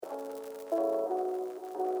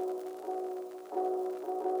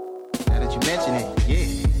that you mention it, yeah.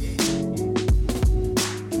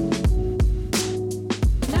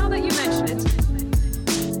 Now that you mention it.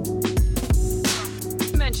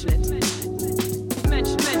 Mention it.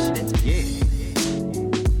 Mention it. Yeah.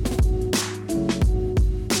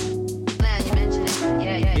 Now you mention it.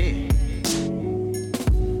 Yeah.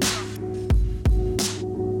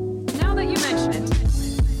 Now that you mention it.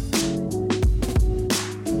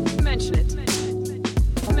 Mention it.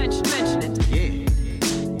 Mention it. Yeah.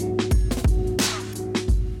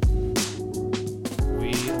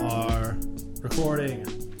 We are recording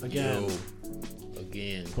again. Yo,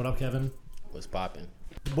 again. What up, Kevin? What's poppin'?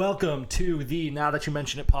 Welcome to the Now That You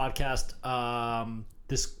Mention It podcast.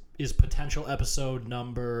 This is potential episode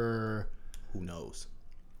number. Who knows?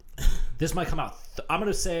 This might come out. I'm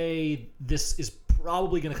going to say this is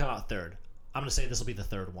probably going to come out third. I'm going to say this will be the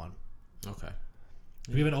third one. Okay.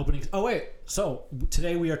 We have an opening. Oh, wait. So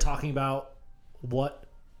today we are talking about what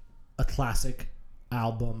a classic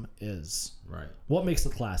album is. Right. What makes a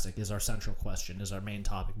classic is our central question, is our main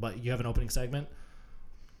topic. But you have an opening segment?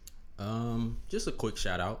 Just a quick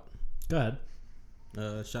shout out. Go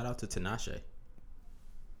ahead. Shout out to Tinashe.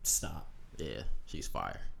 Stop. Yeah, she's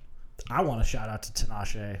fire. I want to shout out to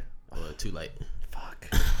Tinashe. Too late. Fuck.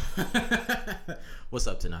 What's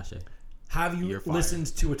up, Tinashe? Have you You're fire. listened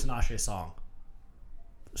to a Tinashe song?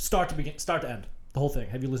 Start to end. The whole thing.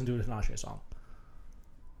 Have you listened to a Tinashe song?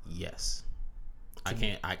 Yes. I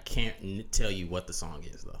can't tell you what the song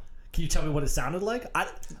is though. Can you tell me what it sounded like?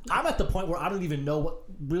 I'm at the point where I don't even know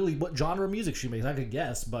what genre of music she makes. I could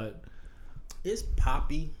guess, but It's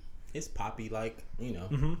poppy. It's poppy, like, you know.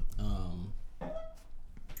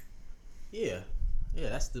 Yeah,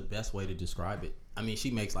 that's the best way to describe it. I mean, she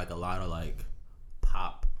makes like a lot of like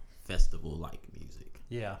pop festival like music.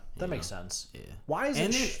 yeah, that You makes know? sense. Yeah. Why is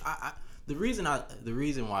And it? then the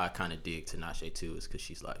reason why I kind of dig Tinashe too is because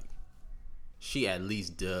she's like, she at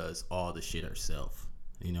least does all the shit herself.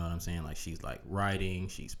 You know what I'm saying? Like, she's like writing,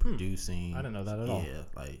 she's producing. I didn't know that at all.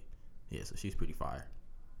 Yeah, so she's pretty fire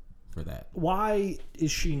for that. Why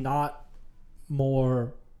is she not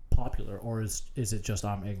more popular, or is it just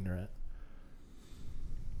I'm ignorant?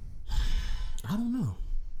 I don't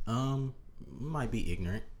know. Might be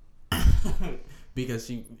ignorant because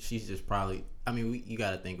she's just probably. I mean, you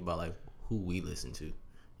got to think about like who we listen to,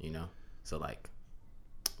 you know. So like,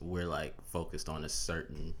 we're like focused on a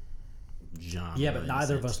certain genre. Yeah, but in a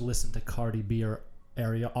neither of sense. us listen to Cardi B or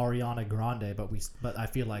Ariana Grande, but I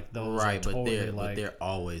feel like those are Right, totally but they're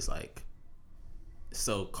always like.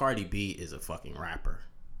 So Cardi B is a fucking rapper,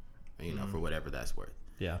 you know, for whatever that's worth.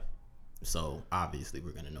 yeah. So obviously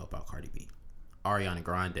we're gonna know about Cardi B. Ariana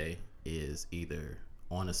Grande is either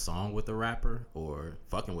on a song with a rapper or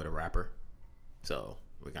fucking with a rapper. So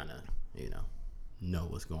we're gonna, know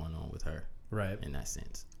what's going on with her Right. in that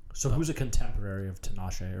sense. So who's a contemporary of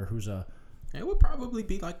Tinashe, or who's a It would probably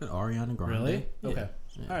be like an Ariana Grande. really? Yeah. Okay.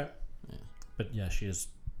 Yeah. All right. Yeah. But yeah, she is.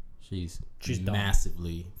 She's dumb.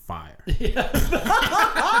 massively fire.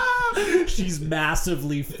 She's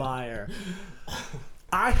massively fire.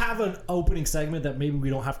 I have an opening segment that maybe we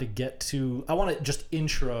don't have to get to. I want to just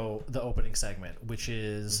intro the opening segment, which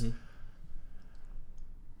is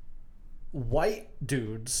white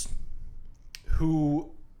dudes who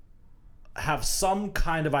have some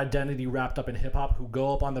kind of identity wrapped up in hip hop who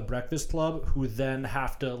go up on the Breakfast Club, who then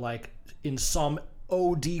have to, like, in some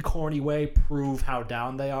OD corny way, prove how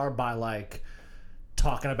down they are by, like,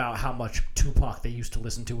 talking about how much Tupac they used to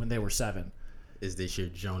listen to when they were 7. Is this your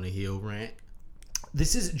Jonah Hill rant?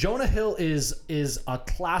 This is Jonah Hill is a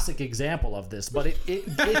classic example of this, but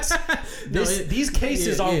these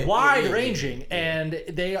cases are wide ranging, and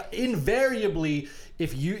they invariably,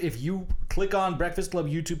 if you click on Breakfast Club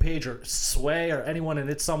YouTube page or Sway or anyone, and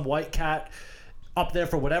it's some white cat up there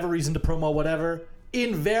for whatever reason to promo whatever,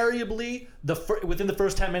 invariably within the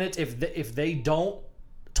first 10 minutes, if they don't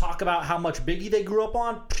talk about how much Biggie they grew up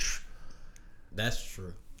on, That's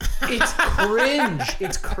true. it's cringe.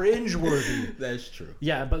 It's cringeworthy. That's true.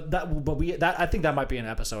 Yeah, I think that might be an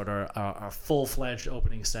episode or a full-fledged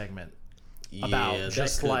opening segment about that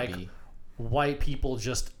just could like be. white people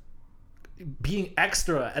just being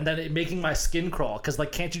extra and then it making my skin crawl, because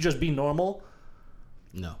like, can't you just be normal?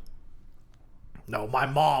 No. No, my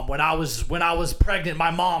mom, when I was pregnant, my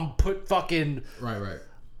mom put fucking Right.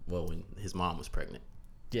 Well, when his mom was pregnant.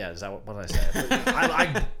 yeah, is that what I said?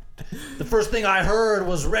 I the first thing I heard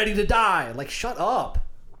was "Ready to Die." Like, shut up.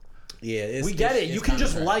 Yeah, We get it. You can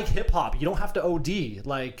just like hip hop. You don't have to OD.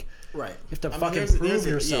 Like, right. you have to I mean, fucking there's prove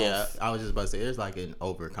yourself. Yeah, I was just about to say there's like an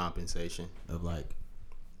overcompensation of like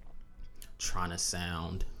trying to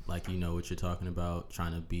sound like you know what you're talking about,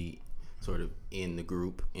 trying to be sort of in the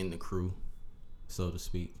group, in the crew, so to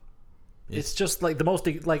speak. It's just like the most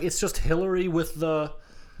like it's just Hillary with the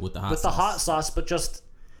hot sauce, but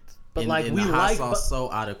and like the we hot like sauce so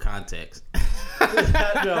out of context.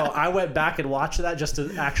 no, I went back and watched that just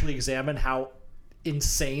to actually examine how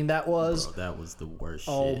insane that was. Bro, that was the worst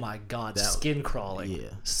Oh shit. my god, That- skin crawling. yeah.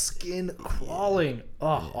 Skin crawling.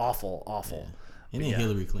 Oh, awful. And then Yeah.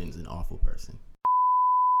 Hillary Clinton's an awful person.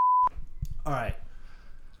 All right.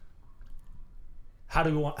 How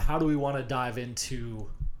do we want to dive into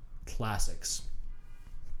classics?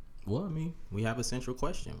 Well, I mean, we have a central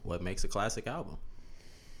question. What makes a classic album?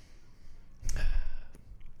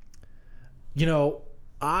 You know,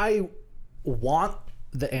 I want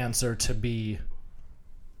the answer to be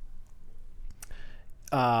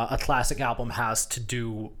a classic album has to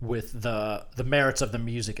do with the merits of the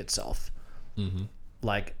music itself. Mm-hmm.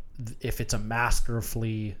 Like, if it's a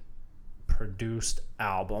masterfully produced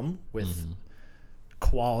album with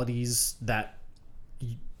qualities that,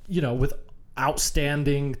 you know, with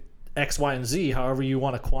outstanding X, Y, and Z, however you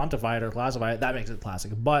want to quantify it or classify it, that makes it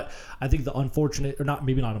classic. But I think the unfortunate, or not,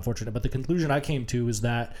 maybe not unfortunate, but the conclusion I came to is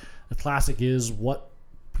that a classic is what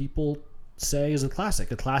people say is a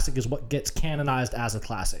classic. A classic is what gets canonized as a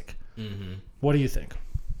classic. Mm-hmm. What do you think?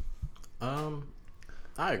 I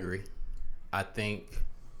agree. I think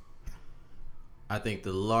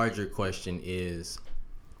the larger question is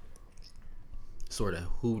sort of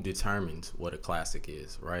who determines what a classic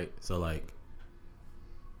is, right? So like,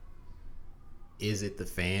 is it the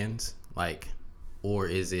fans, like, or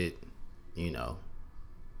is it, you know,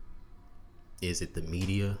 is it the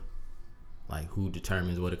media? Like, who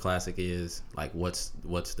determines what a classic is? Like, what's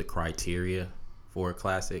the criteria for a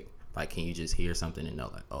classic? Like, can you just hear something and know,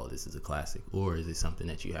 like, oh, this is a classic? Or is it something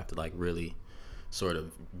that you have to, like, really sort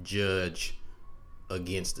of judge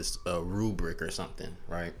against a rubric or something,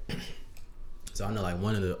 right? So I know, like,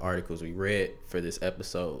 one of the articles we read for this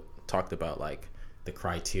episode talked about, like, the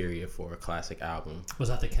criteria for a classic album. Was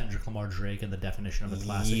that the Kendrick Lamar Drake and the definition of a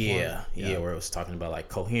classic one? Yeah, where it was talking about, like,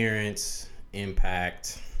 coherence,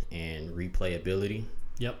 impact, and replayability.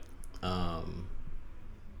 Yep. And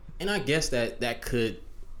I guess that could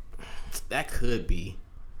be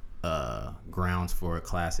grounds for a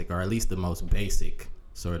classic, or at least the most basic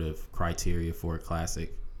sort of criteria for a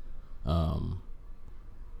classic. But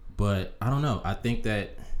I don't know. I think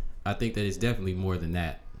that it's definitely more than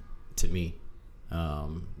that to me.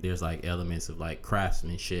 There's like elements of like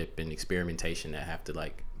craftsmanship and experimentation that have to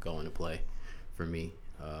like go into play for me.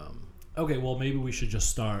 Okay, well, maybe we should just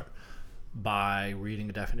start by reading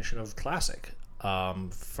a definition of classic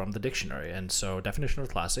from the dictionary. And so, definition of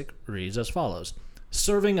classic reads as follows: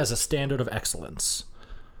 serving as a standard of excellence,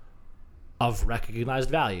 of recognized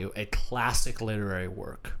value, a classic literary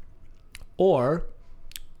work, or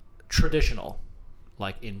traditional,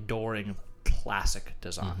 like enduring classic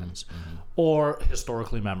designs, or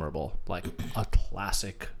historically memorable, like a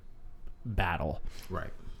classic battle.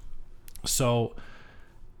 Right. So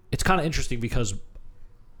it's kind of interesting because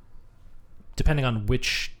depending on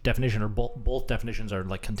which definition, or both definitions are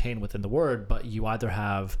like contained within the word, but you either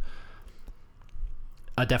have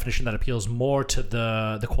a definition that appeals more to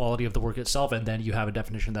the quality of the work itself, and then you have a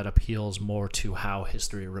definition that appeals more to how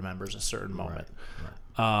history remembers a certain moment.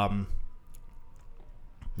 Right.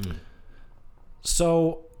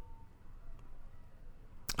 So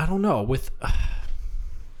I don't know, with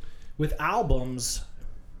albums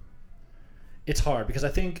it's hard because I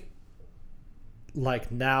think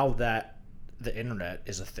like now that the internet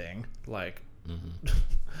is a thing, like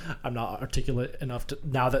I'm not articulate enough to,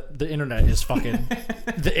 now that the internet is fucking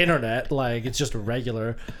the internet, like it's just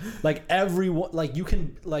regular, like everyone, like you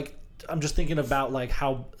can, like I'm just thinking about like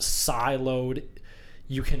how siloed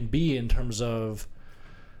you can be in terms of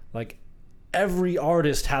like every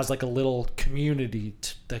artist has like a little community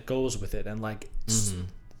that goes with it, and like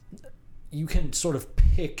you can sort of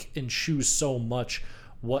pick and choose so much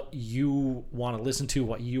what you want to listen to,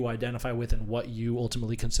 what you identify with, and what you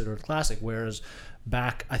ultimately consider a classic. Whereas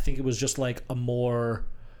back, I think it was just like a more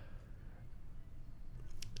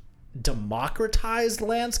democratized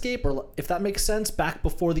landscape, or if that makes sense, back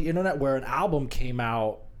before the internet, where an album came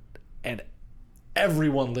out and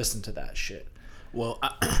everyone listened to that shit. Well,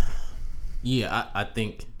 I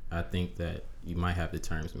think that you might have the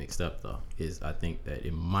terms mixed up though. I think that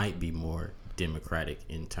it might be more democratic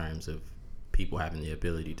in terms of people having the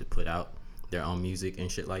ability to put out their own music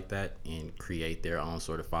and shit like that and create their own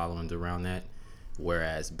sort of followings around that.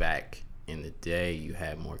 Whereas back in the day, you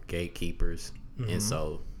had more gatekeepers, and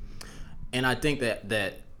so, and I think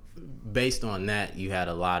that based on that, you had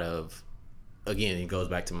a lot of, again, it goes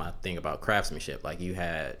back to my thing about craftsmanship. Like you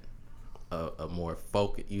had a more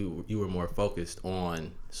focus. You were more focused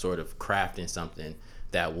on sort of crafting something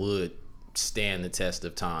that would stand the test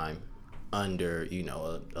of time under, you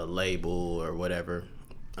know, a label or whatever.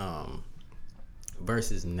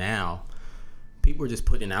 Versus now, people are just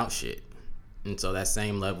putting out shit, and so that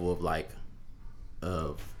same level of like,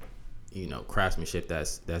 of, you know, craftsmanship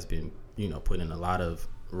that's been, you know, put in a lot of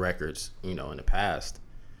records, you know, in the past,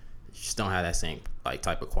 just don't have that same like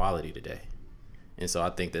type of quality today. And so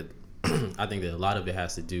I think that a lot of it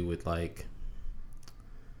has to do with like,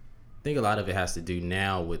 I think a lot of it has to do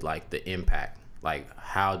now with like the impact, like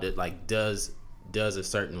how did, like, does a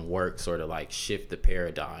certain work sort of like shift the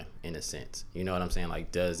paradigm in a sense, you know what I'm saying?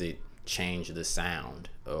 Like, does it change the sound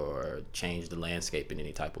or change the landscape in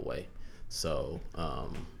any type of way? So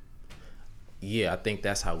yeah, I think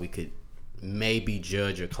that's how we could maybe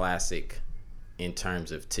judge a classic in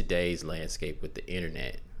terms of today's landscape with the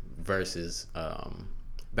internet versus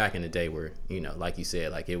back in the day where, you know, like you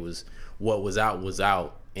said, like, it was what was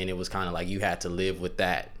out, and it was kind of like you had to live with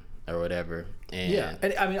that or whatever. And yeah,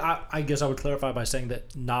 and I mean, I guess I would clarify by saying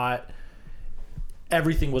that not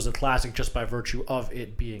everything was a classic just by virtue of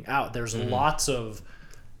it being out. There's lots of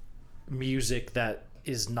music that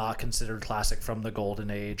is not considered classic from the golden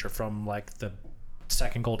age or from like the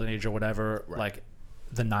second golden age or whatever, right, like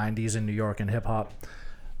the 90s in New York and hip hop,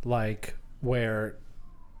 like where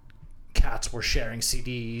cats were sharing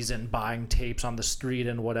CDs and buying tapes on the street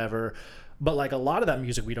and whatever. But like a lot of that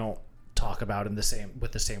music we don't talk about in the same,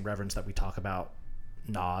 with the same reverence that we talk about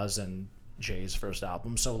Nas and Jay's first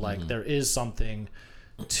album. So like there is something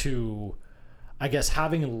to, I guess,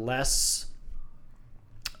 having less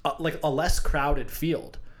like a less crowded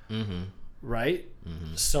field, right?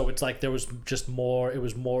 So it's like there was just more, it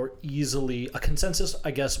was more easily, a consensus,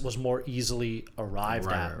 I guess, was more easily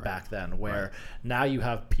arrived at back then, where now you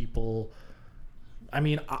have people, I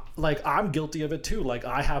mean, like, I'm guilty of it too. Like,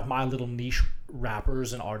 I have my little niche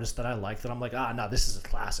rappers and artists that I like that I'm like, no, this is a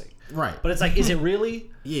classic. Right. But it's like, is it really?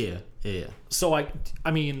 Yeah. So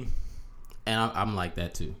I mean. And I'm like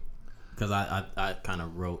that too. Because I kind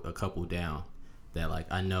of wrote a couple down that,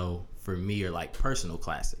 like, I know for me are like personal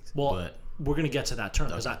classics. Well, but we're going to get to that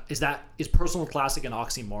term. Okay. Is personal classic an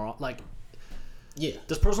oxymoron? Like, yeah.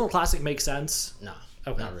 Does personal classic make sense? Nah.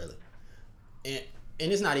 Okay. Not really. And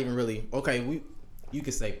it's not even really, okay, you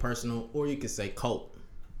could say personal or you could say cult.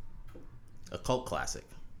 A cult classic.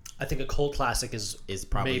 I think a cult classic is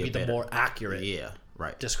probably maybe the more accurate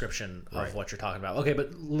description of what you're talking about. Okay,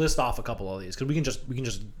 but list off a couple of these because we can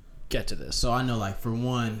just get to this. So I know, like, for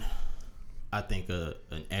one, I think an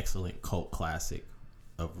excellent cult classic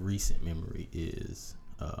of recent memory is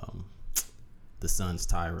The Sun's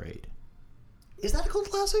Tirade. Is that a cult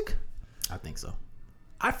classic? I think so.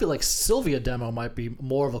 I feel like Sylvia Demo might be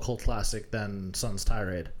more of a cult classic than Sun's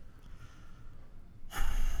Tirade.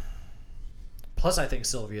 Plus, I think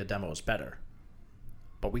Sylvia Demo is better.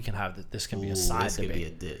 But we can have this can be a side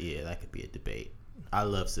debate. That could be a debate. I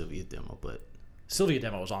love Sylvia Demo, but Sylvia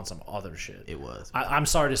Demo was on some other shit. It was. I'm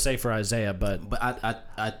sorry to say for Isaiah, but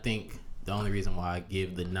I think the only reason why I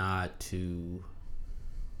give the nod to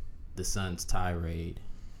The Sun's Tirade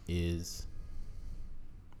is,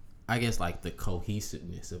 I guess, like, the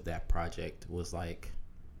cohesiveness of that project was like,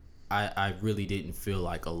 I really didn't feel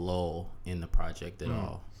like a lull in the project at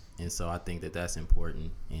all. And so I think that that's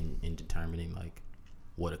important in determining, like,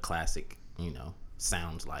 what a classic, you know,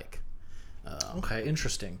 sounds like. Okay,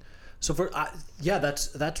 interesting. So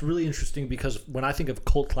that's really interesting because when I think of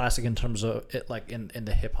cult classic in terms of it, like in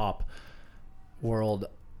the hip hop world,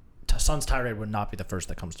 Sun's Tirade would not be the first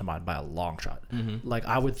that comes to mind by a long shot. Like,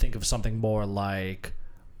 I would think of something more like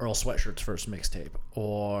Earl Sweatshirt's first mixtape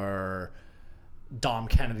or Dom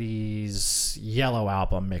Kennedy's Yellow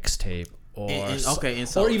Album mixtape. Or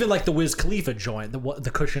even like the Wiz Khalifa joint,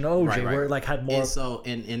 the Cushion OJ, where it like had more. And so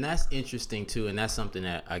and that's interesting too, and that's something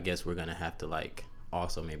that I guess we're gonna have to, like,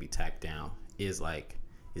 also maybe tack down. Is like,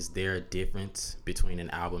 is there a difference between an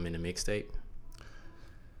album and a mixtape?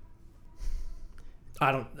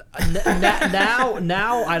 I don't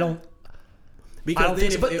now I don't. Because then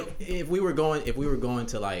if we were going to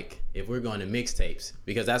mixtapes,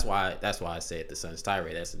 because that's why I said The Sun's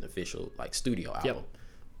Tirade, that's an official, like, studio album.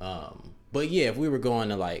 Yep. But yeah, if we were going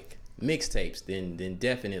to, like, mixtapes, then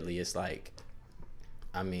definitely it's like,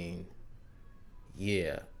 I mean,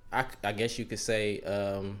 yeah, I guess you could say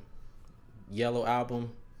Yellow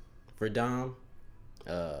Album for Dom,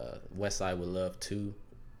 West Side with Love 2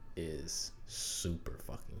 is super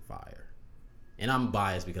fucking fire. And I'm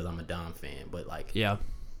biased because I'm a Dom fan, but, like, yeah,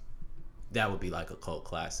 that would be like a cult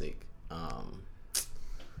classic.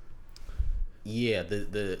 Yeah,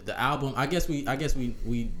 the album. I guess we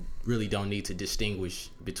really don't need to distinguish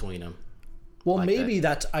between them. Well, like maybe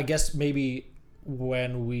that's, I guess maybe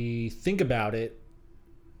when we think about it,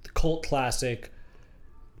 the cult classic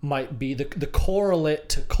might be the correlate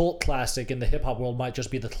to cult classic in the hip hop world might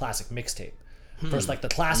just be the classic mixtape. Versus like the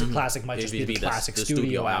classic might just be the classic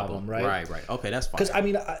studio album, right? Right. Okay, that's fine. Because I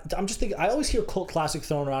mean, I'm just thinking. I always hear cult classic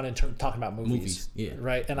thrown around in terms of talking about movies. Yeah.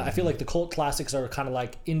 Right. And I feel like the cult classics are kind of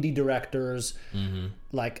like indie directors,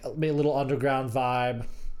 like maybe a little underground vibe,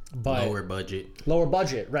 but Lower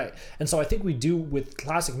budget, right? And so I think we do with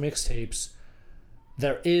classic mixtapes.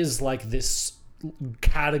 There is like this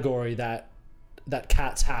category that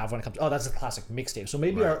cats have when it comes. Oh, that's a classic mixtape. So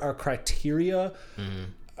maybe our criteria.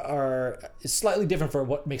 Are slightly different for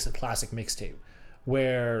what makes a classic mixtape,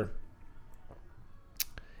 where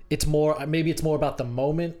it's more about the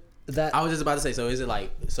moment that I was just about to say. So is it like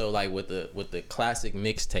with the classic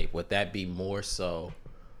mixtape? Would that be more so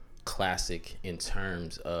classic in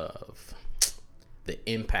terms of the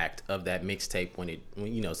impact of that mixtape when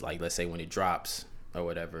it's like, let's say when it drops or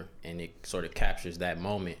whatever, and it sort of captures that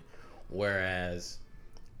moment, whereas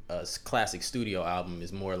a classic studio album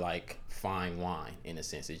is more like fine wine in a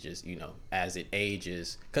sense. It's just, as it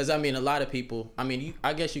ages, because I mean a lot of people, I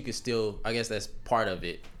guess you could still, I guess that's part of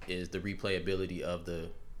it, is the replayability of the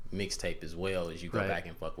mixtape as well as you go back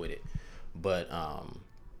and fuck with it, but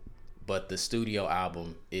the studio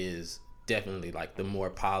album is definitely like the more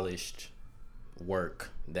polished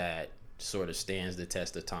work that sort of stands the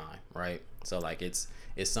test of time, right? So like it's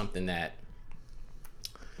something that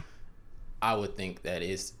I would think that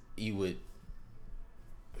I'm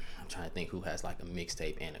trying to think who has like a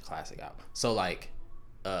mixtape and a classic album. So like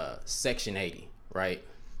Section 80, right,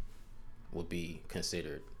 would be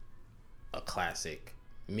considered a classic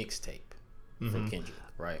mixtape from Kendrick,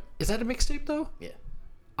 right? Is that a mixtape though? Yeah.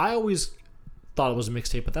 I always thought it was a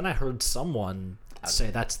mixtape, but then I heard someone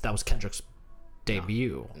say that was Kendrick's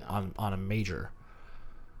debut on a major.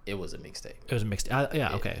 It was a mixtape. It was a mixtape.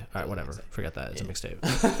 Yeah. Okay. All right. Whatever. Forget that. It's a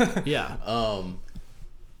mixtape. Yeah.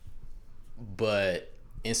 But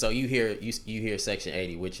and so you hear Section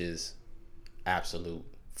 80, which is absolute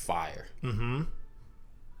fire. Mm-hmm.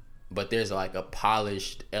 But there's like a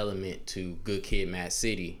polished element to Good Kid, Mad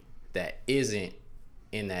City that isn't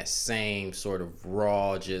in that same sort of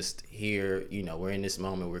raw, just here, we're in this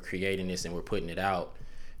moment, we're creating this and we're putting it out.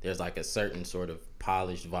 There's like a certain sort of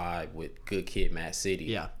polished vibe with Good Kid, Mad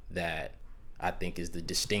City that I think is the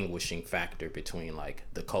distinguishing factor between like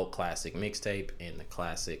the cult classic mixtape and the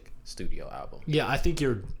classic studio album. Yeah, I think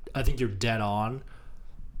you're dead on.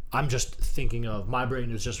 I'm just thinking of, my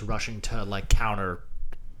brain is just rushing to like counter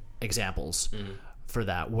examples for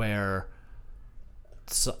that, where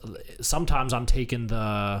sometimes I'm taking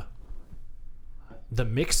the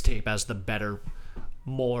mixtape as the better,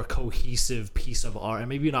 more cohesive piece of art, and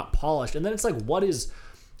maybe not polished. And then it's like, what is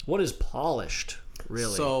polished,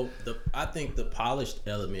 really? So I think the polished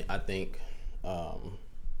element, I think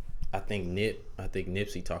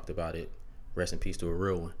Nipsey talked about it. Rest in peace to a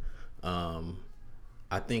real one.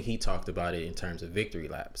 I think he talked about it in terms of Victory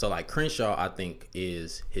Lap. So like Crenshaw, I think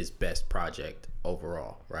is his best project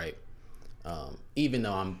overall, right? Even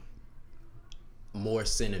though I'm more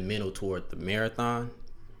sentimental toward the Marathon,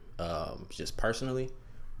 just personally,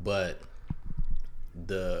 but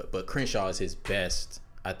Crenshaw is his best.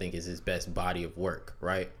 I think is his best body of work,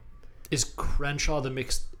 right? Is Crenshaw the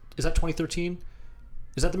mix? Is that 2013?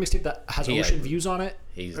 Is that the mixtape that has Ocean Views on it?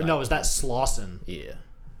 No, is that Slauson? Yeah.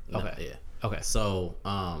 Okay. Yeah. Okay. So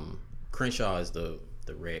Crenshaw is the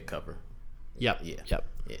red cover. Yep. Yeah. Yep.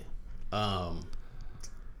 Yeah.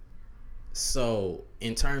 So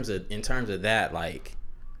in terms of that, like,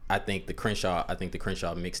 I think the Crenshaw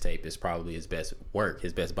mixtape is probably his best work,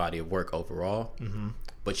 his best body of work overall. Mm-hmm.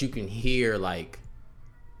 But you can hear the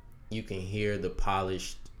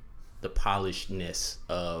polishedness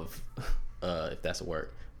of if that's a word,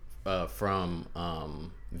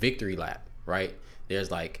 from Victory Lap, right? There's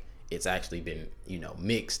like, it's actually been,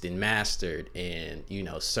 mixed and mastered, and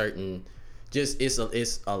certain, just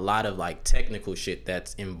it's a lot of like technical shit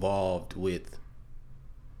that's involved with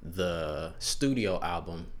the studio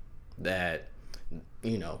album that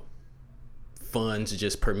funds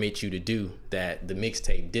just permit you to do that the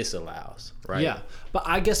mixtape disallows, right? Yeah, but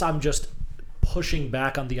I guess I'm just pushing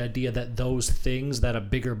back on the idea that those things that a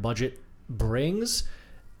bigger budget brings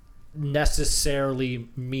necessarily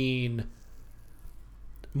mean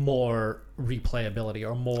more replayability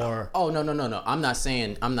or more. Oh, no. I'm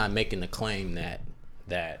not making the claim that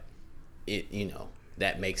it,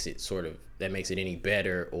 that makes it any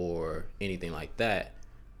better or anything like that.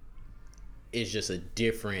 It's just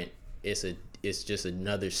it's just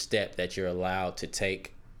another step that you're allowed to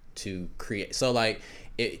take to create. So like,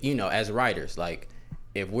 as writers, like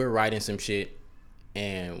if we're writing some shit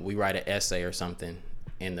and we write an essay or something,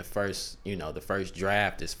 and the first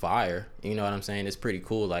draft is fire, you know what I'm saying? It's pretty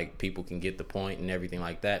cool. Like people can get the point and everything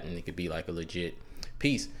like that, and it could be like a legit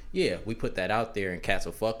piece. Yeah, we put that out there and cats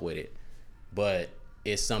will fuck with it. But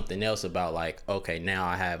it's something else about like, okay, now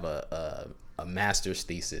I have a master's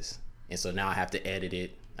thesis, and so now I have to edit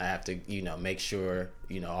it. I have to, make sure,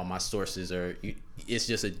 all my sources are. It's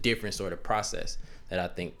just a different sort of process that I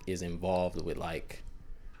think is involved with like.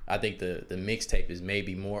 I think the mixtape is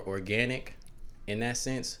maybe more organic in that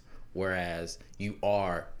sense, whereas you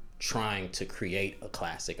are trying to create a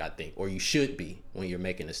classic, I think, or you should be when you're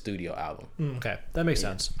making a studio album. Okay, that makes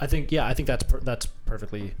sense. I think that's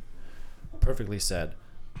perfectly said.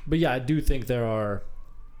 But yeah, I do think there are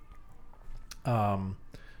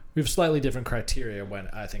we have slightly different criteria when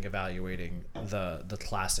I think evaluating the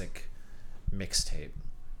classic mixtape.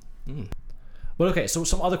 But okay, so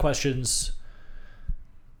some other questions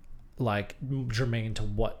like germane to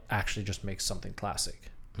what actually just makes something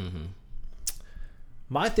classic.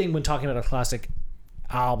 My thing when talking about a classic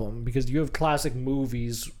album, because you have classic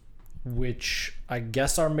movies which I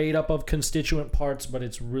guess are made up of constituent parts, but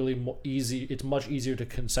it's really easy. It's much easier to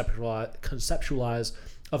conceptualize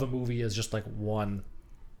of a movie as just like one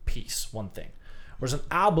piece, one thing. Whereas an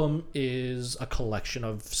album is a collection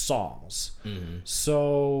of songs.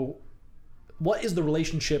 So what is the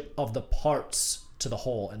relationship of the parts to the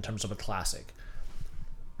whole in terms of a classic?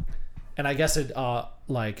 And I guess it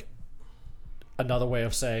like another way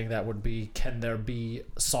of saying that would be, can there be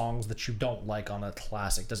songs that you don't like on a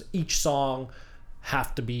classic? Does each song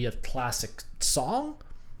have to be a classic song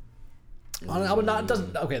on an album? It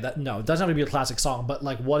doesn't have to be a classic song, but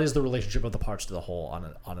like what is the relationship of the parts to the whole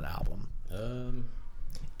on an album?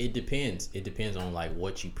 It depends on like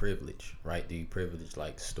what you privilege, right? Do you privilege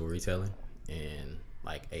like storytelling and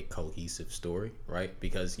like a cohesive story, right?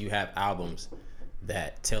 Because you have albums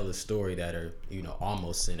that tell a story that are,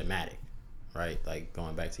 almost cinematic, right? Like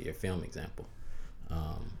going back to your film example.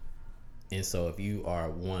 And so if you are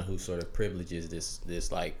one who sort of privileges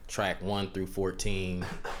this like track 1 through 14,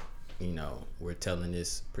 we're telling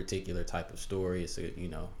this particular type of story. It's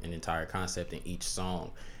an entire concept, and each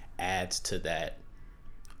song adds to that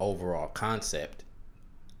overall concept,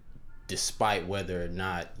 despite whether or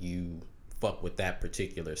not you fuck with that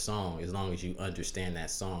particular song. As long as you understand that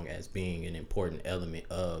song as being an important element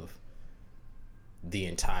of the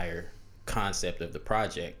entire concept of the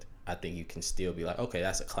project, I think you can still be like, okay,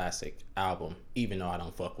 that's a classic album, even though I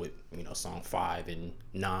don't fuck with song 5 and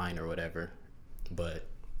 9 or whatever, but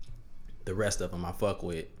the rest of them I fuck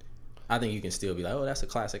with. I think you can still be like, oh, that's a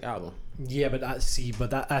classic album. Yeah, but I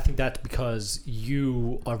think that's because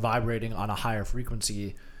you are vibrating on a higher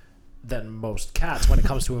frequency than most cats when it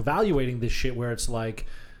comes to evaluating this shit, where it's like,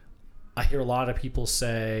 I hear a lot of people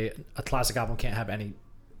say a classic album can't have any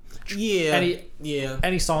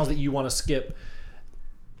songs that you want to skip,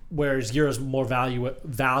 whereas yours more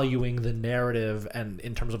valuing the narrative and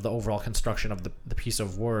in terms of the overall construction of the piece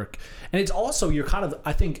of work. And it's also, you're kind of,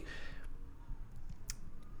 I think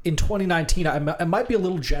in 2019, I might be a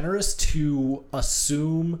little generous to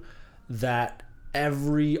assume that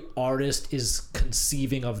every artist is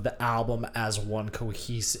conceiving of the album as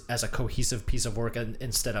a cohesive piece of work, and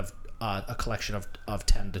instead of a collection of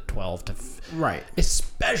 10 to 12 to right,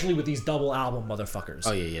 especially with these double album motherfuckers.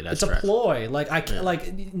 Oh yeah, that's it's a ploy. Like I can't,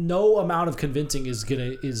 like no amount of convincing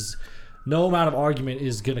no amount of argument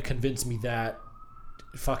is gonna convince me that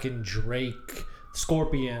fucking Drake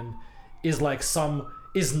Scorpion is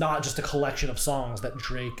not just a collection of songs that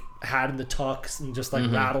Drake had in the tux and just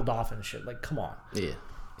like rattled off and shit. Like, come on. Yeah.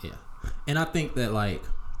 And I think that like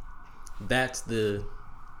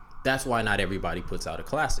that's why not everybody puts out a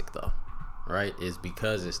classic though, right? Is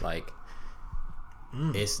because it's like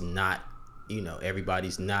it's not,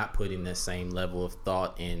 everybody's not putting the same level of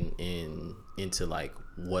thought into like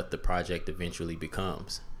what the project eventually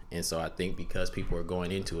becomes. And so I think because people are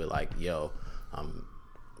going into it like, yo, I'm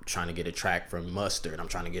trying to get a track from Mustard, I'm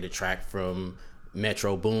trying to get a track from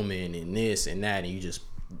Metro Boomin and this and that, and you just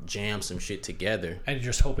jam some shit together and you're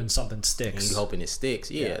just hoping something sticks. And you're hoping it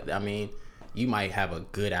sticks. Yeah. I mean, you might have a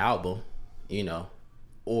good album,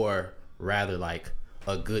 or rather like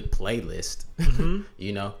a good playlist,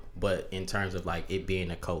 but in terms of like it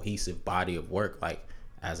being a cohesive body of work, like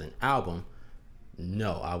as an album,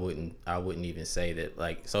 no, I wouldn't even say that.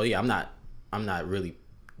 Like, so yeah, I'm not really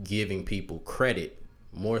giving people credit,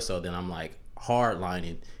 more so than I'm like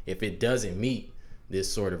hardlining. If it doesn't meet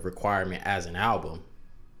this sort of requirement as an album,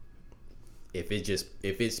 if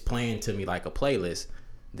it's playing to me like a playlist,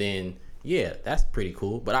 then yeah, that's pretty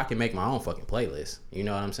cool. But I can make my own fucking playlist. You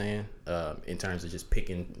know what I'm saying? In terms of just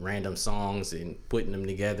picking random songs and putting them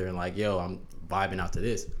together and like, yo, I'm vibing out to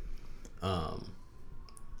this.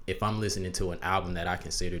 If I'm listening to an album that I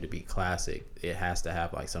consider to be classic, it has to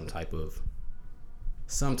have like some type of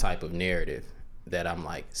narrative that I'm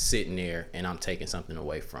like sitting there and I'm taking something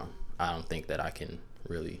away from. I don't think that I can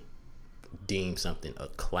really deem something a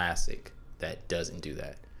classic that doesn't do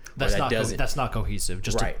that. That's not cohesive.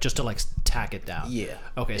 Just Right. to like tack it down. Yeah.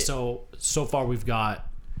 Okay. So far we've got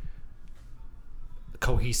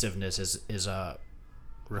cohesiveness is a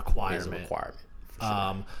requirement. Is a requirement. For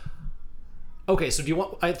sure. Okay. So do you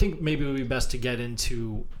want? I think maybe it would be best to get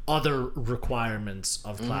into other requirements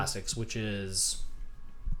of classics, which is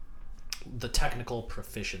the technical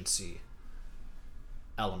proficiency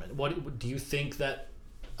element. What do you think that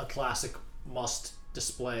a classic must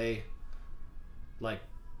display? Like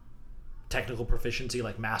technical proficiency,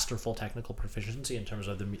 like masterful technical proficiency in terms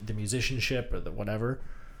of the musicianship or the whatever.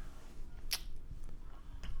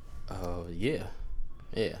 Yeah.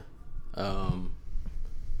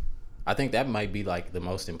 I think that might be like the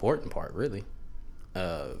most important part, really.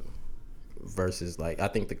 Versus like, I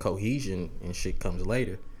think the cohesion and shit comes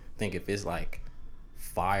later. I think if it's like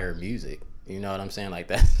fire music, you know what I'm saying? Like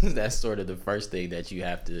that's sort of the first thing that you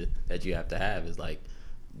have to have is like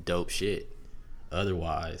dope shit.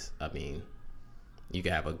 Otherwise, I mean, you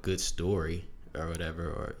can have a good story or whatever,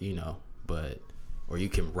 or you know, or you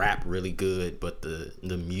can rap really good, but the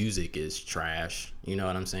music is trash. You know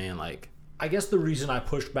what I'm saying? Like, I guess the reason I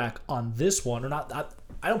pushed back on this one, or not,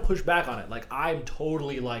 I don't push back on it. Like, I'm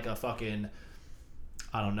totally like a fucking,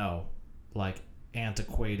 I don't know, like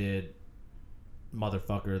antiquated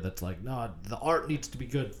motherfucker that's like, no, the art needs to be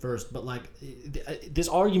good first. But like, this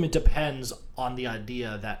argument depends on the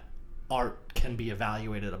idea that art can be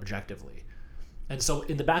evaluated objectively. And so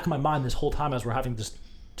in the back of my mind this whole time as we're having this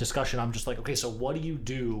discussion, I'm just like, okay, so what do you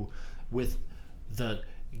do with the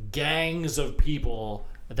gangs of people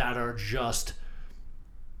that are just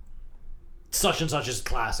such and such is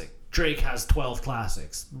classic? Drake has 12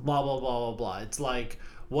 classics, blah, blah, blah, blah, blah. It's like,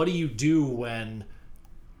 what do you do when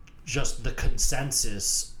just the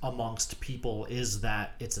consensus amongst people is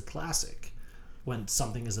that it's a classic? When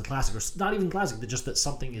something is a classic, or not even classic, but just that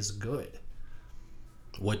something is good.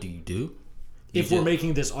 what do you do? If we're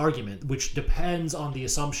making this argument, which depends on the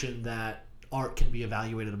assumption that art can be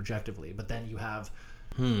evaluated objectively, but then you have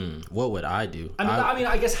what would I do? I mean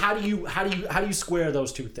I guess how do you square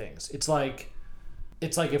those two things? It's like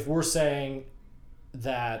if we're saying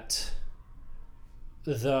that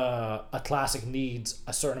a classic needs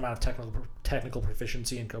a certain amount of technical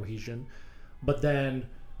proficiency and cohesion, but then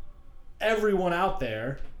everyone out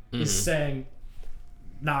there is saying,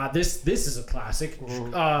 nah, this is a classic.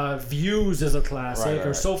 Views is a classic, right.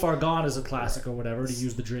 or So Far Gone is a classic, or whatever, to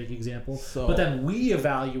use the Drake example. But then we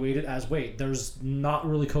evaluate it as, wait, there's not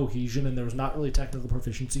really cohesion and there's not really technical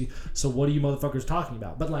proficiency, so what are you motherfuckers talking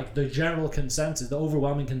about? But like the general consensus, the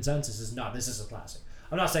overwhelming consensus is, no, this is a classic.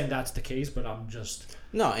 I'm not saying that's the case, but I'm just...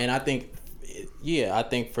 No, and I think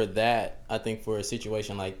for that, I think for a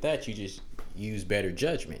situation like that, you just use better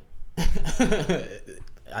judgment.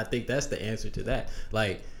 I think that's the answer to that.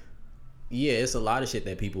 Like, yeah, it's a lot of shit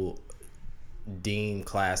that people deem a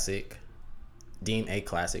classic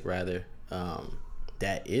rather,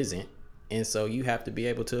 that isn't. And so you have to be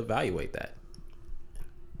able to evaluate that.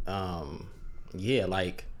 Yeah,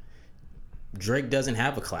 like Drake doesn't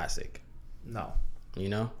have a classic. No. You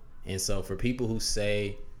know? And so for people who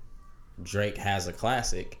say Drake has a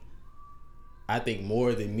classic, I think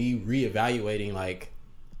more than me reevaluating like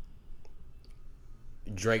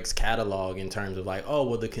Drake's catalog in terms of like, oh,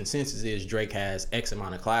 well, the consensus is Drake has X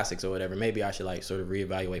amount of classics or whatever, maybe I should like sort of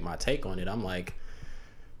reevaluate my take on it. I'm like,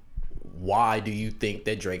 why do you think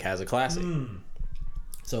that Drake has a classic?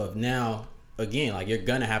 So if now, again, like you're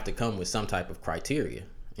gonna have to come with some type of criteria,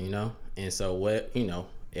 you know? And so what, you know,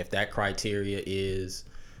 if that criteria is,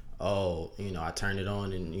 oh, you know, I turn it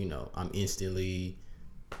on and, you know, I'm instantly,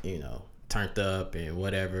 you know, turned up and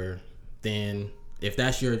whatever, then if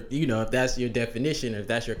that's your, you know, if that's your definition, or if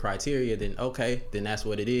that's your criteria, then okay, then that's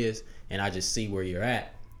what it is, and I just see where you're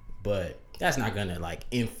at. But that's not gonna like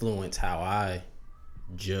influence how I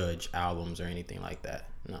judge albums or anything like that.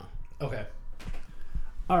 No. Okay.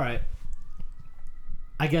 All right.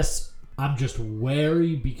 I guess I'm just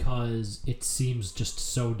wary because it seems just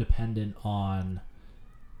so dependent on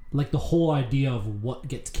like the whole idea of what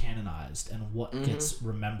gets canonized and what gets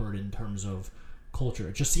remembered in terms of culture.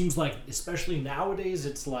 It just seems like, especially nowadays,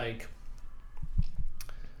 it's like...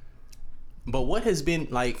 But what has been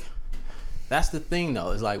like, that's the thing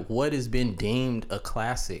though, is like what has been deemed a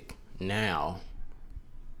classic now,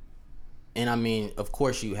 and I mean, of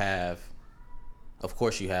course you have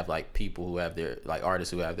like people who have their, like,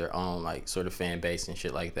 artists who have their own, like, sort of fan base and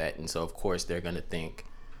shit like that, and so of course they're gonna think,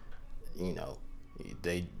 you know,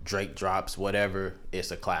 Drake drops whatever,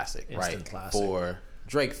 it's a classic. Instant right classic. For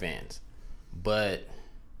Drake fans. But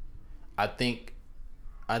I think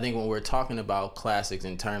when we're talking about classics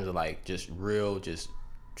in terms of, like, just real, just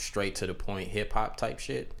straight to the point hip hop type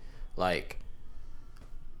shit, like,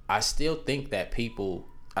 I still think that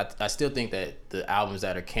I still think that the albums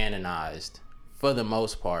that are canonized, for the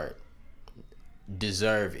most part,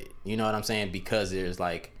 deserve it. You know what I'm saying? Because there's,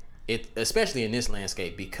 like, it, especially in this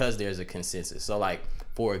landscape, because there's a consensus. So, like,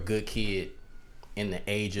 for a Good Kid in the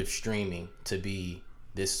age of streaming to be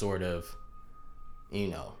this sort of, you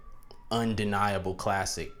know, undeniable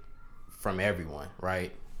classic from everyone,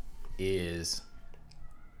 right, is,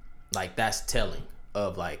 like, that's telling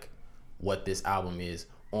of, like, what this album is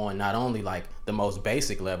on not only, like, the most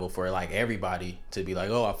basic level for, like, everybody to be like,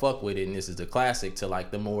 oh, I fuck with it and this is the classic, to,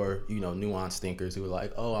 like, the more, you know, nuanced thinkers who are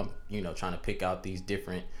like, oh, I'm, you know, trying to pick out these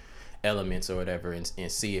different elements or whatever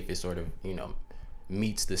and see if it sort of, you know,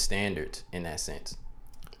 meets the standards in that sense.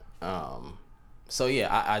 So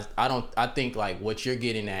yeah, I think, like, what you're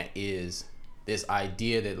getting at is this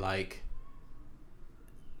idea that, like,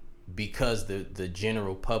 because the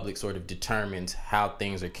general public sort of determines how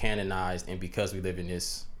things are canonized, and because we live in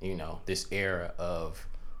this, you know, this era of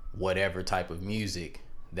whatever type of music,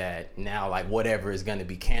 that now, like, whatever is going to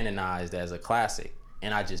be canonized as a classic.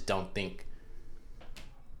 And I just don't think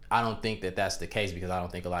that that's the case, because I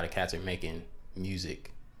don't think a lot of cats are making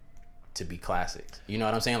music to be classics. You know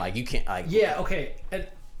what I'm saying? Like, you can't, like... Yeah, okay. And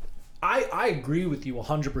I agree with you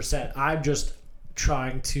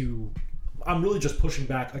 100%. I'm really just pushing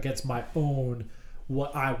back against my own,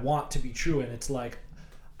 what I want to be true. And it's like,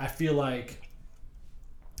 I feel like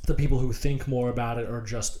the people who think more about it are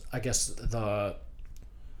just, I guess, the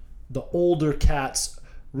older cats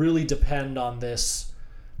really depend on this.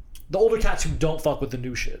 The older cats who don't fuck with the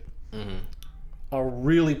new shit are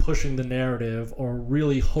really pushing the narrative, or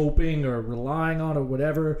really hoping or relying on, or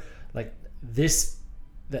whatever, like, this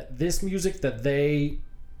music that they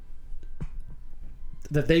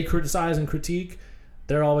criticize and critique,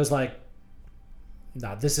 they're always like,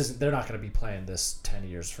 nah, they're not going to be playing this 10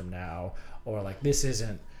 years from now, or, like, this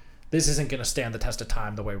isn't going to stand the test of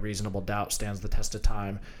time the way Reasonable Doubt stands the test of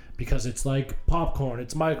time, because it's like popcorn,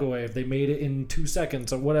 it's microwave, they made it in 2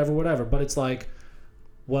 seconds, or whatever. But it's like,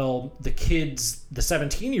 well, the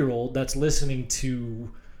 17-year-old that's listening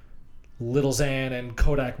to Lil Xan and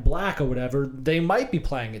Kodak Black or whatever, they might be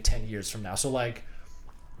playing it 10 years from now. So, like...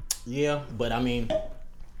 Yeah, but I mean...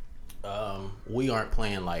 we aren't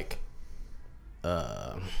playing, like,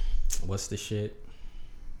 what's the shit?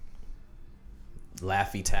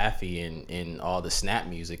 Laffy Taffy and all the Snap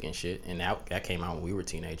music and shit, and that came out when we were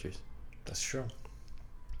teenagers. That's true.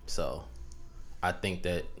 So, I think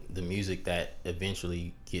that the music that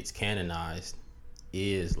eventually gets canonized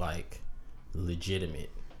is, like, legitimate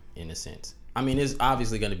in a sense. I mean, there's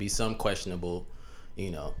obviously going to be some questionable,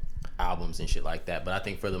 you know, albums and shit like that, but I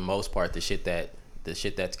think for the most part, the shit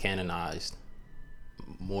that's canonized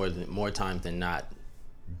more times than not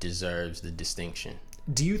deserves the distinction.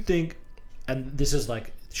 Do you think, and this is,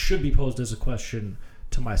 like, should be posed as a question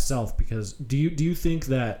to myself, because do you think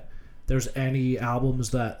that there's any albums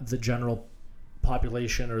that the general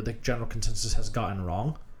population or the general consensus has gotten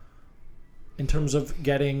wrong in terms of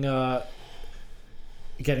getting sort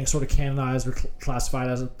of canonized or classified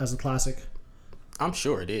as a classic? I'm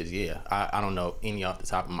sure it is, yeah. I don't know any off the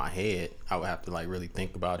top of my head. I would have to, like, really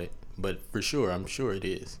think about it. But for sure, I'm sure it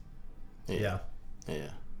is. Yeah.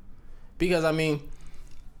 Because, I mean,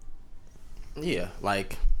 yeah,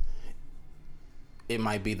 like, it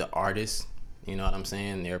might be the artist, you know what I'm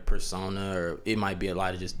saying, their persona, or it might be a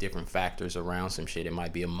lot of just different factors around some shit. It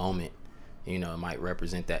might be a moment, you know, it might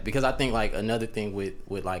represent that. Because I think, like, another thing with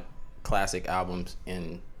like, classic albums,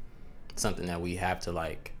 and something that we have to,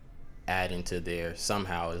 like, add into there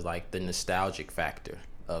somehow, is, like, the nostalgic factor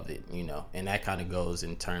of it, you know, and that kind of goes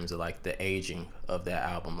in terms of, like, the aging of that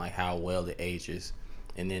album, like how well it ages,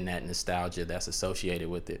 and then that nostalgia that's associated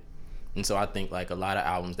with it. And so I think, like, a lot of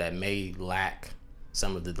albums that may lack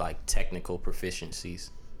some of the, like, technical proficiencies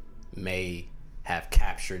may have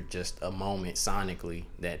captured just a moment sonically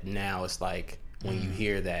that now it's like, when you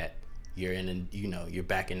hear that, you're you're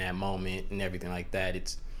back in that moment and everything like that.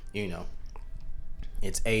 It's, you know,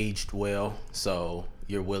 it's aged well, so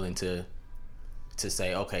you're willing to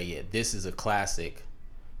say, okay, yeah, this is a classic,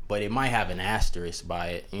 but it might have an asterisk by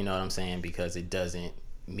it, you know what I'm saying, because it doesn't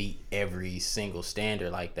meet every single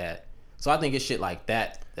standard like that. So I think it's shit like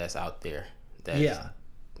that that's out there that's Yeah.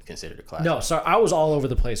 considered a classic. No, sorry, I was all over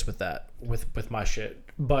the place with that, with my shit.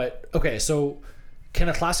 But okay, so can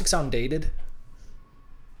a classic sound dated?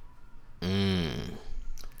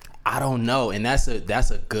 I don't know, and that's a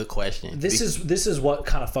good question. This is what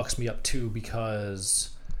kind of fucks me up too,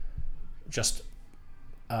 because just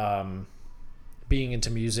being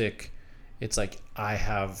into music, it's like I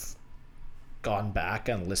have gone back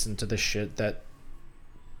and listened to the shit that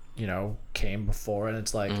came before, and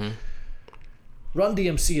it's like Run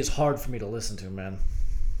DMC is hard for me to listen to, man.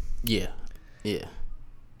 Yeah.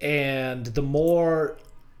 And the more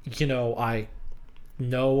I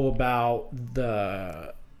know about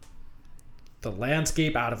the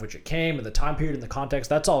landscape out of which it came and the time period and the context,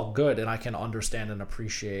 that's all good, and I can understand and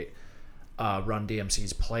appreciate Run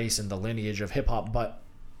DMC's place in the lineage of hip-hop. But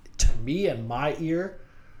to me and my ear,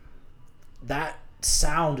 that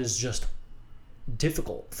sound is just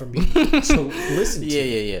difficult for me to listen to.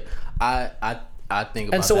 Yeah. I think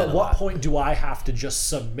about that. And so a at what lot. point do I have to just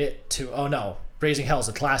submit to, oh no, Raising Hell's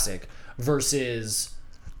a classic, versus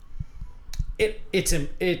it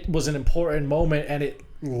was an important moment and it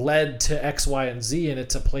led to X, Y, and Z, and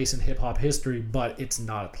it's a place in hip hop history, but it's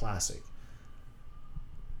not a classic.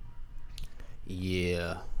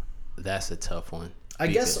 Yeah, that's a tough one. I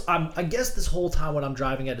guess this whole time what I'm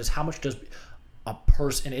driving at is how much does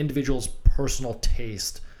an individual's personal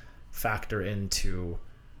taste factor into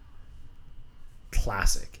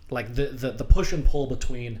classic? Like the push and pull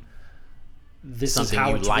between this Something is how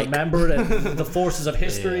you it's like. remembered and the forces of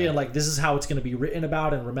history, Yeah. and like this is how it's going to be written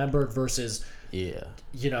about and remembered, versus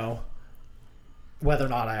whether or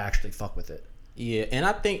not I actually fuck with it. Yeah, and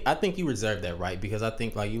I think you reserve that right, because I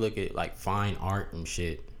think like you look at like fine art and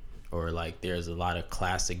shit, or like there's a lot of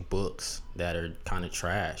classic books that are kind of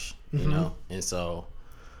trash, you know, and so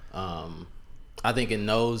I think in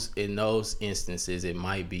those instances it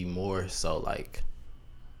might be more so like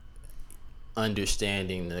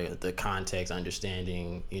understanding the context,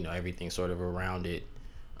 understanding everything sort of around it,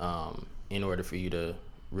 in order for you to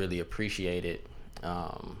really appreciate it.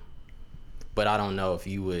 But I don't know if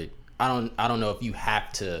you would. I don't know if you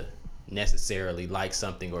have to necessarily like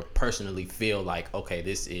something or personally feel like, okay,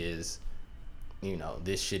 this is,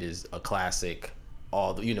 this shit is a classic.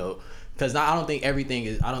 Because I don't think everything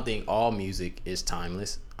is. I don't think all music is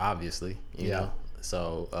timeless. Obviously, you know.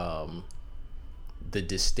 So the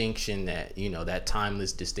distinction that that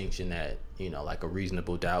timeless distinction that like a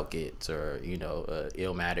Reasonable Doubt gets, or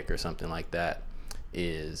Illmatic or something like that,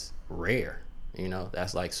 is rare.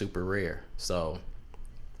 That's like super rare. So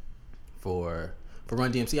for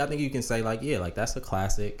Run DMC, I think you can say like, yeah, like that's a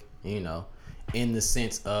classic, in the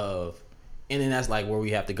sense of, and then that's like where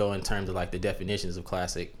we have to go in terms of like the definitions of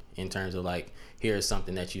classic, in terms of like, here's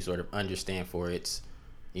something that you sort of understand for its,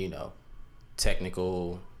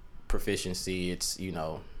 technical proficiency, its,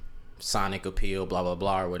 sonic appeal, blah, blah,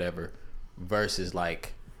 blah, or whatever, versus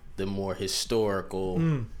like the more historical,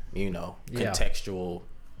 contextual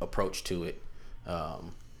approach to it.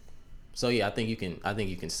 So yeah, I think you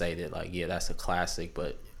can say that like, yeah, that's a classic,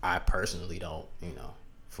 but I personally don't,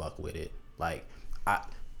 fuck with it. Like,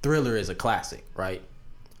 Thriller is a classic, right?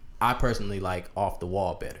 I personally like Off the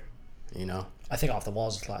Wall better, I think Off the Wall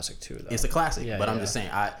is a classic too, though. It's a classic, Yeah, but yeah. I'm just saying,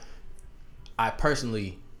 I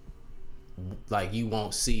personally, like, you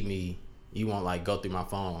won't like go through my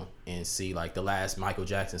phone and see like the last Michael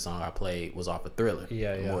Jackson song I played was off of Thriller.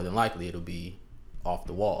 Yeah. More than likely it'll be Off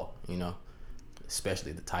the Wall,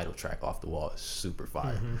 especially the title track, Off the Wall, is super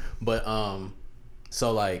fire. But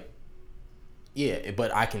so like, yeah,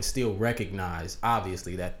 but I can still recognize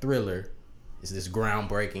obviously that Thriller is this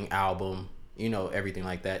groundbreaking album, everything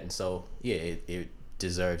like that, and so yeah, it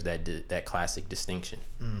deserves that classic distinction.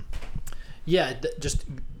 Yeah, just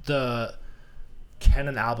the can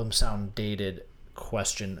an album sound dated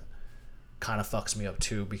question kind of fucks me up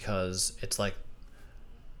too, because it's like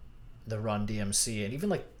the Run DMC and even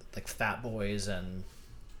like Fat Boys and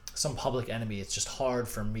some Public Enemy, it's just hard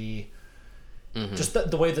for me. Just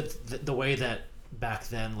the way that back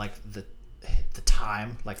then, like the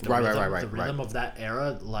time, like the rhythm of that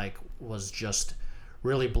era, like was just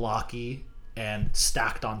really blocky and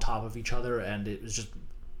stacked on top of each other, and it was just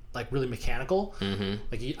like really mechanical.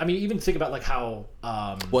 Like, I mean, even think about like how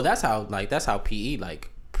well, that's how PE like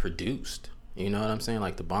produced, you know what I'm saying,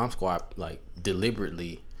 like the Bomb Squad, like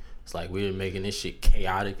deliberately, it's like we were making this shit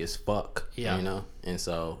chaotic as fuck. And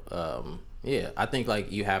so yeah, I think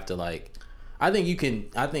like you have to like, I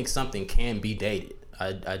think something can be dated.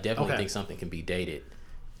 I definitely think something can be dated,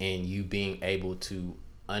 and you being able to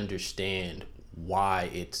understand why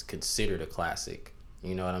it's considered a classic,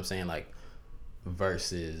 you know what I'm saying, like,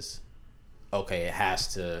 versus okay, it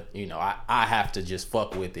has to, I have to just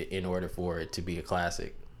fuck with it in order for it to be a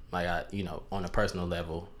classic. Like, on a personal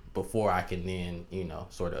level, before I can then,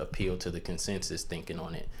 sort of appeal to the consensus thinking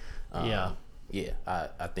on it. Yeah,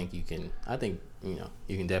 I think you can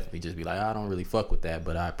definitely just be like, I don't really fuck with that,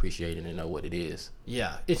 but I appreciate it and know what it is.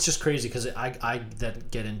 Yeah, it's just crazy because I then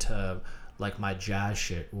get into like my jazz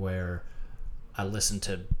shit where I listen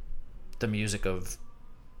to the music of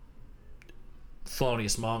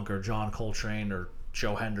Thelonious Monk or John Coltrane or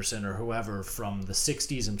Joe Henderson or whoever from the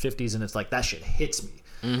 60s and 50s, and it's like that shit hits me.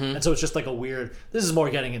 Mm-hmm. And so it's just like a weird, this is more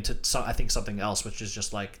getting into I think something else, which is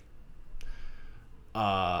just like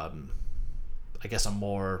I guess a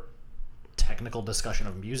more technical discussion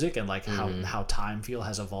of music and like how time feel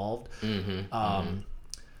has evolved.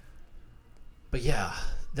 But yeah,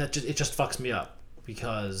 it just fucks me up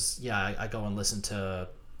because I go and listen to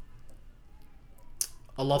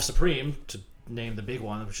A Love Supreme, to name the big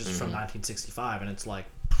one, which is from 1965, and it's like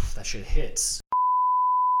that shit hits.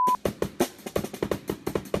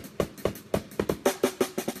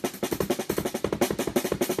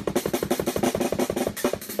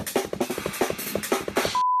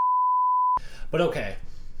 But okay,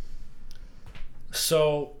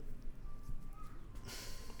 so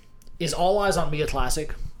is All Eyes on Me a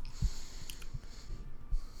classic?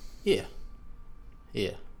 Yeah,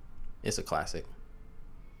 it's a classic.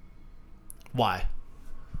 Why?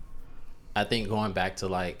 I think going back to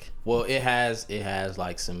like, well, it has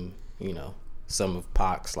like some, some of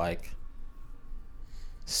Pac's like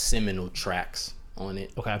seminal tracks on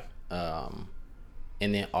it. Okay. And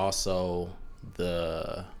then also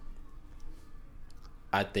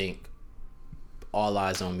I think All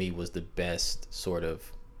Eyes on Me was the best sort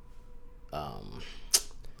of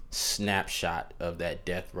snapshot of that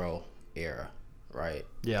death row era, right?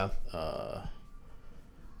 Yeah.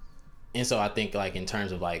 And so I think like in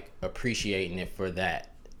terms of like appreciating it for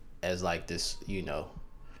that as like this,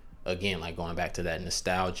 again, like going back to that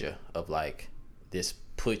nostalgia of like this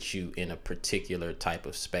puts you in a particular type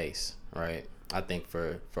of space, right? I think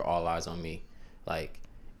for All Eyes on Me, like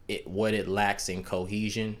what it lacks in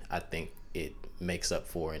cohesion, I think it makes up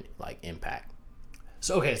for in like impact.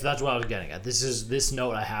 So that's what I was getting at. This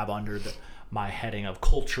note I have under my heading of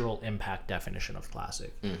cultural impact definition of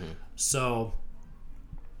classic. Mm-hmm. So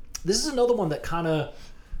this is another one that kind of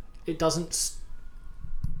it doesn't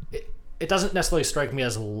necessarily strike me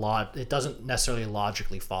as it doesn't necessarily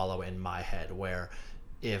logically follow in my head, where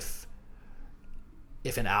if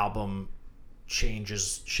an album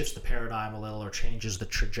shifts the paradigm a little or changes the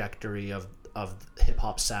trajectory of hip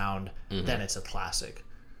hop sound, then it's a classic.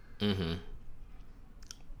 Mm-hmm.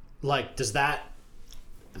 Like, does that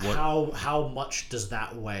how much does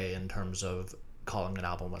that weigh in terms of calling an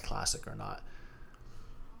album a classic or not?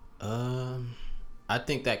 I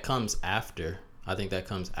think that comes after. The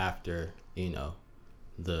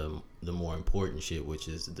more important shit, which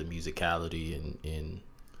is the musicality and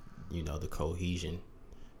the cohesion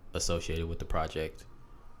associated with the project.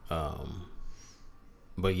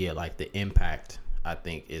 But yeah, like the impact, I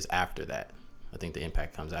think, is after that. I think the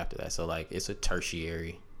impact comes after that. So like it's a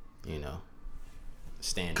tertiary,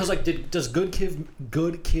 standard. Because like, does Good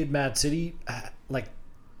Kid, Mad City, like,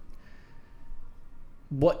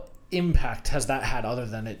 what impact has that had other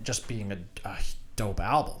than it just being a dope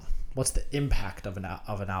album? What's the impact of an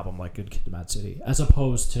album like Good Kid, Mad City, as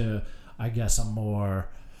opposed to, I guess, a more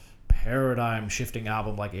paradigm shifting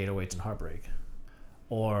album like 808s and Heartbreak,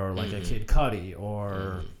 or like a Kid Cudi,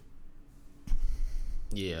 or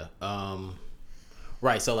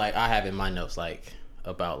right. So like I have in my notes like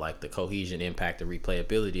about like the cohesion, impact, and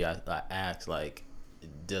replayability. I asked like,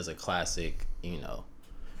 does a classic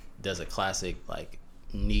like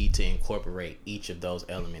need to incorporate each of those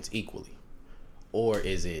elements equally, or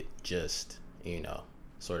is it just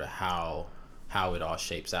sort of how it all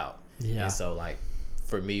shapes out? Yeah. And so like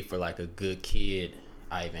for me, for like a Good Kid,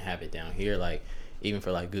 I even have it down here, like even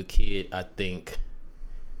for like Good Kid, I think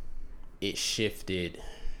it shifted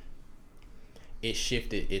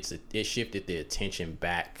the attention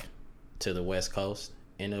back to the West Coast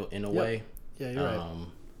in a way. Yeah, you're right.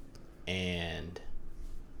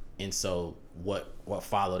 And so what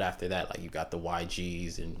followed after that, like you got the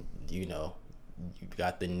YGs and you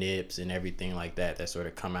got the Nips and everything like that sort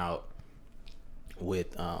of come out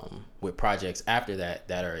with projects after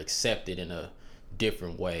that are accepted in a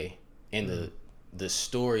different way, and the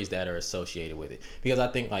stories that are associated with it. Because I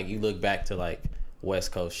think like you look back to like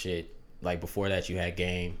West Coast shit, like before that you had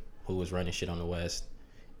Game, who was running shit on the West,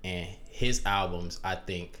 and his albums, I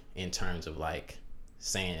think in terms of like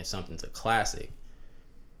saying if something's a classic,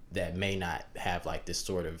 that may not have like this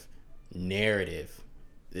sort of narrative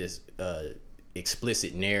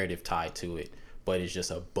explicit narrative tied to it, but it's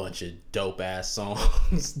just a bunch of dope ass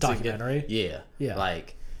songs. Documentary. Yeah.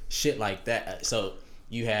 Like shit like that. So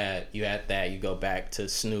you had that. You go back to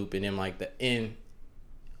Snoop and then like and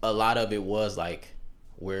a lot of it was like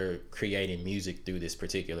we're creating music through this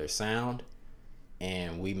particular sound,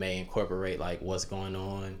 and we may incorporate like what's going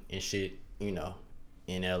on and shit, you know,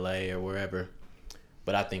 in LA or wherever.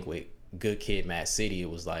 But I think with Good Kid, Mad City, it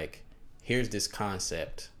was like, here's this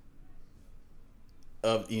concept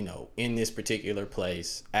of, you know, in this particular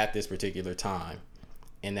place at this particular time,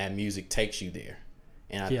 and that music takes you there.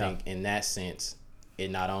 And I think in that sense,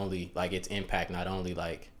 it not only like its impact, not only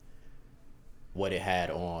like what it had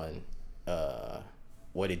on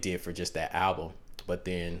what it did for just that album, but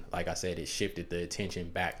then like I said, it shifted the attention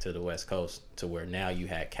back to the West Coast to where now you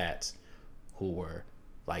had cats who were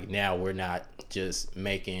like, now we're not just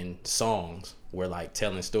making songs, we're like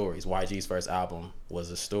telling stories. YG's first album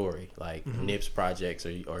was a story. Like Nip's projects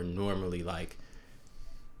are normally like,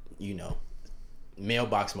 you know,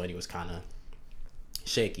 Mailbox Money was kind of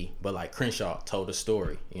shaky, but like Crenshaw told a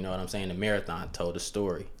story. You know what I'm saying? The Marathon told a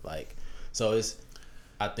story. Like, so it's,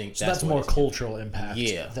 I think so that's more cultural impact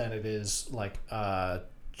than it is like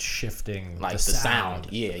shifting like the sound.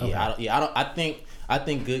 Okay. I think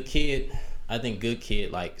Good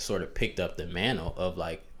Kid like sort of picked up the mantle of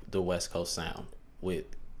like the West Coast sound with,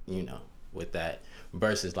 you know, with that,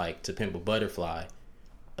 versus like To Pimp a Butterfly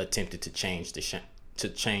attempted to change the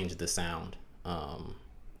sound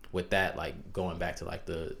with that, like going back to like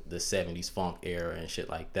the 70s funk era and shit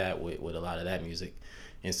like that with a lot of that music.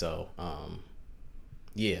 And so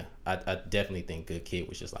I definitely think Good Kid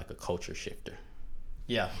was just like a culture shifter.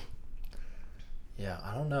 Yeah,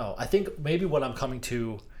 I don't know. I think maybe what I'm coming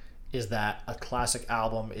to is that a classic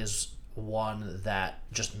album is one that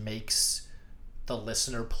just makes the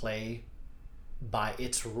listener play by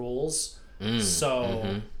its rules.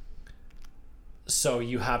 So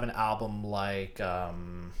you have an album like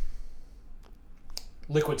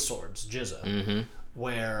Liquid Swords, GZA,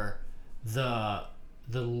 where the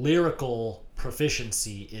lyrical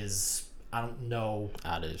proficiency is, I don't know,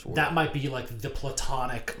 out of this world. That might be like the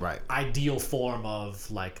platonic ideal form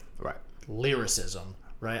of like lyricism.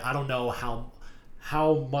 Right, I don't know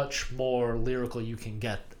how much more lyrical you can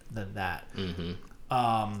get than that, and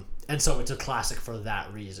so it's a classic for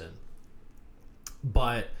that reason.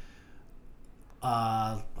 But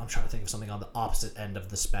I'm trying to think of something on the opposite end of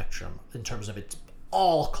the spectrum in terms of its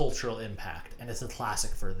all cultural impact, and it's a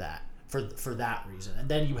classic for that reason. And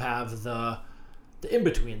then you have the in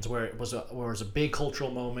betweens where it was a big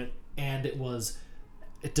cultural moment, and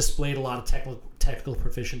it displayed a lot of technical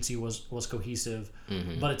proficiency, was cohesive,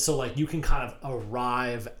 but it's so like you can kind of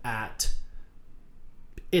arrive at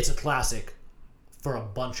it's a classic for a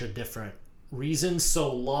bunch of different reasons,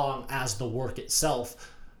 so long as the work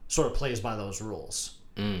itself sort of plays by those rules,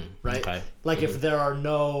 right? Okay. Like if there are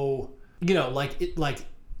no, you know, like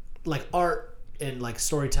art and like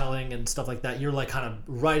storytelling and stuff like that, you're like kind of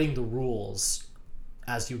writing the rules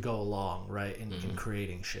as you go along, right? In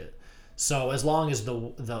creating shit. So as long as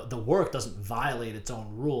the work doesn't violate its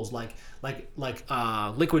own rules, like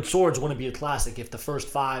Liquid Swords wouldn't be a classic if the first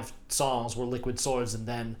 5 songs were Liquid Swords and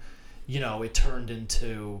then, you know, it turned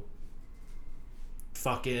into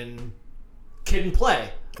fucking Kid and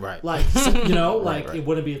Play, right? Like, you know, like right. It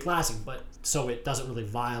wouldn't be a classic, but so it doesn't really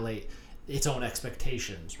violate its own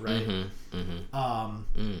expectations, right?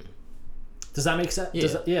 Does that make sense?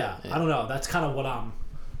 Yeah. I don't know. That's kind of what I'm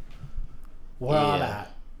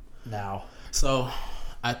at now. So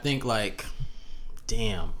I think like,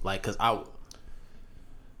 damn, like, cause I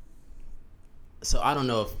don't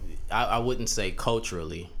know if I wouldn't say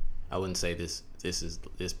culturally, I wouldn't say this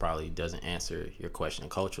probably doesn't answer your question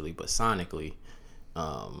culturally, but sonically,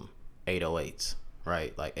 808s,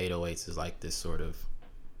 right? Like 808s is like this sort of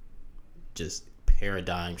just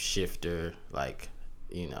paradigm shifter, like,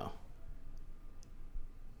 you know,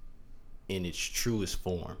 in its truest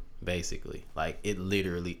form, basically. Like it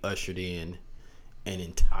literally ushered in an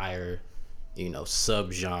entire, you know,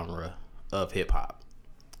 subgenre of hip hop.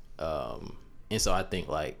 And so I think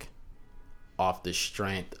like off the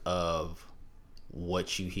strength of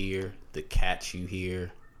what you hear, the cats you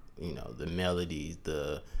hear, you know, the melodies,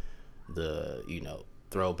 the you know,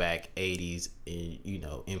 throwback 80s, you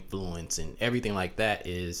know, influence and everything like that,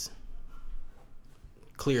 is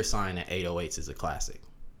clear sign that 808s is a classic.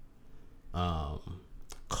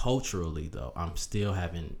 Culturally though, I'm still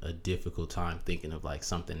having a difficult time thinking of like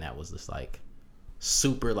something that was just like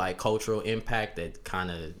super like cultural impact that kind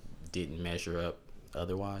of didn't measure up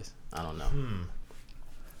otherwise. I don't know.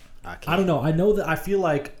 I don't know. I know that I feel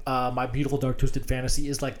like My Beautiful Dark Twisted Fantasy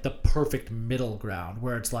is like the perfect middle ground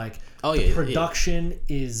where it's like the production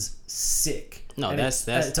is sick. No, and that's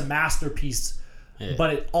it's a masterpiece,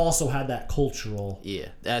 but it also had that cultural. Yeah,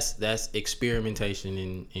 that's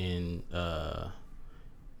experimentation and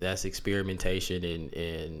that's experimentation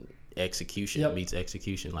and execution meets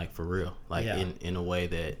execution, like for real, like in a way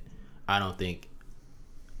that I don't think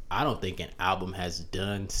an album has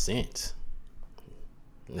done since.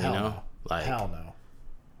 Hell know, no. like hell no.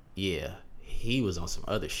 Yeah, he was on some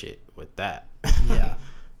other shit with that. Yeah.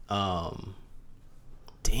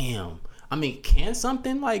 Damn. I mean, can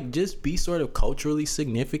something like just be sort of culturally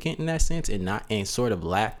significant in that sense and sort of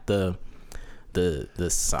lack the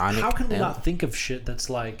sonic? How can we not think of shit that's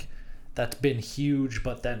been huge,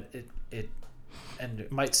 but then it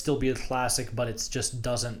might still be a classic, but it just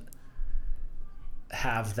doesn't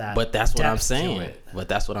have that. But that's what I'm saying. But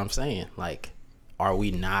that's what I'm saying. Like, are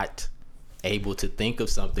we not able to think of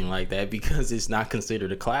something like that because it's not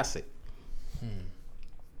considered a classic?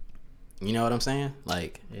 You know what I'm saying?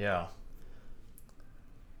 Like, yeah.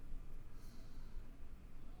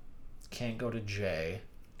 Can't go to J.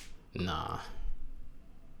 Nah.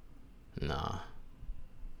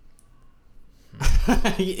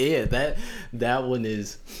 Yeah, that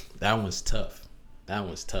one's tough. That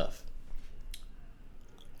one's tough.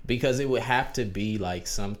 Because it would have to be like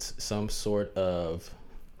some sort of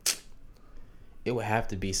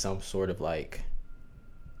like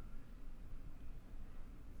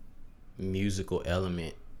musical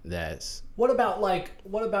element that's what about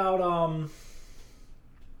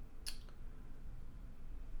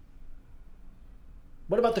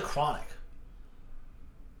the Chronic?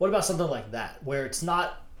 What about something like that where it's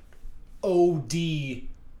not OD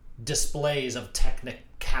displays of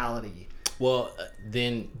technicality? Well,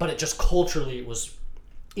 then, but it just culturally was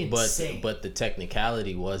insane. But the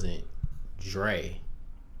technicality wasn't Dre.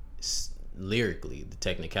 Lyrically, the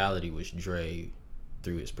technicality was Dre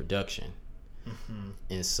through his production.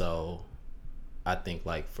 And so I think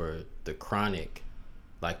like for the Chronic,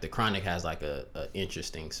 like the Chronic has like a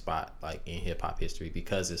interesting spot like in hip hop history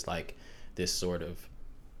because it's like this sort of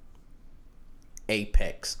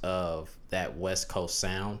apex of that West Coast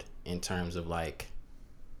sound in terms of like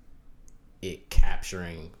it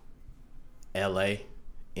capturing LA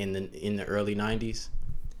in the early 90s.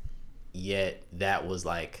 Yet that was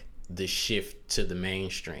like the shift to the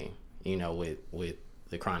mainstream, you know, with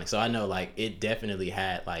the Chronic. So I know like it definitely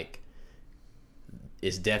had like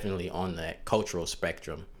it's definitely on that cultural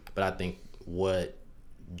spectrum. But I think what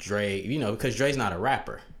Dre, you know, because Dre's not a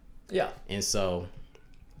rapper. Yeah. And so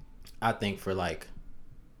I think what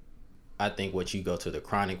you go to the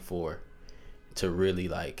Chronic for to really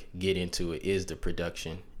like get into it is the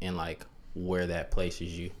production and like where that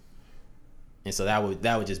places you. And so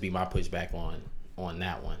that would just be my pushback on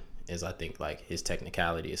that one, is I think like his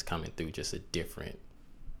technicality is coming through just a different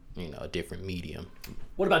medium.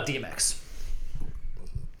 What about DMX?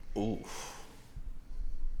 Ooh.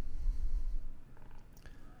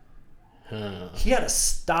 He had a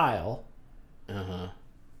style.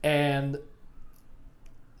 And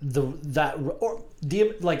the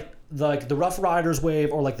Rough Riders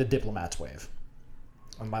wave or like the Diplomats wave.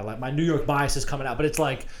 My New York bias is coming out, but it's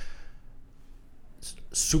like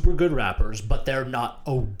super good rappers, but they're not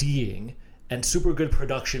ODing, and super good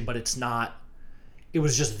production, but it's not. It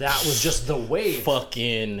was just the wave.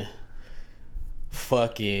 Fucking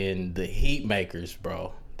the Heat Makers,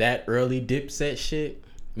 bro. That early Dipset shit.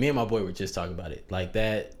 Me and my boy were just talking about it. Like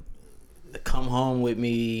that. Come Home With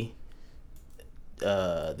Me.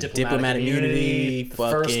 The Diplomatic Immunity.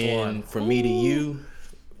 Fucking From Me to You.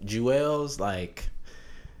 Jewels. Like,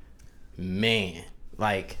 man.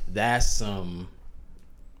 Like, that's some.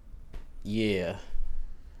 Yeah.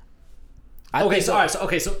 So let's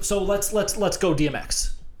go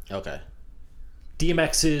DMX. Okay.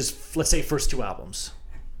 DMX's, let's say, first two albums.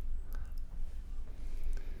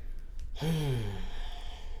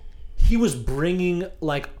 He was bringing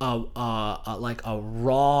like a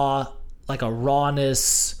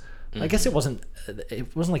rawness. I guess it wasn't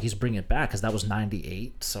like he's bringing it back because that was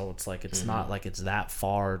 98. So it's like it's not like it's that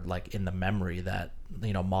far like in the memory that,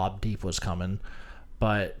 you know, Mobb Deep was coming,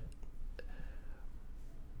 but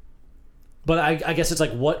I guess it's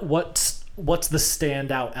like what's the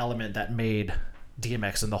standout element that made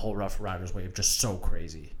DMX and the whole Rough Riders wave just so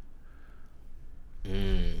crazy?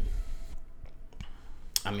 I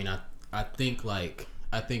mean, I think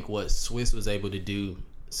what Swiss was able to do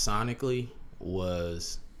sonically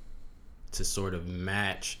was to sort of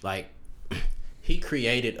match, like, he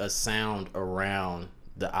created a sound around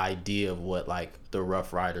the idea of what like the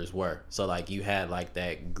Rough Riders were. So like you had like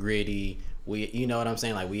that gritty, you know what I'm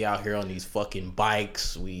saying? Like we out here on these fucking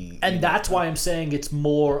bikes. And that's why I'm saying it's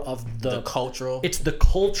more of the cultural. It's the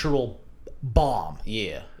cultural bomb.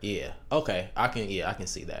 Yeah. Okay, I can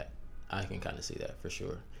see that. I can kind of see that for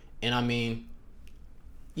sure. And I mean,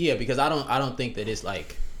 yeah, because I don't think that it's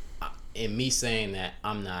like, in me saying that,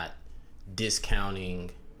 I'm not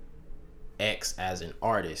discounting X as an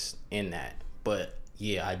artist in that, but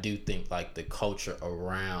yeah, I do think like the culture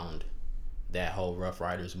around that whole Rough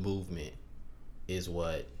Riders movement is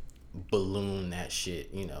what ballooned that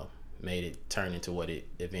shit, you know, made it turn into what it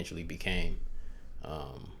eventually became.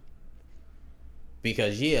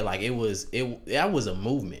 Because yeah, like that was a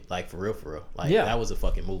movement, like for real, like that was a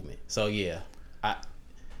fucking movement. So yeah,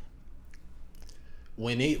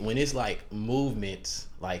 when it's like movements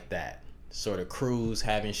like that, sort of crews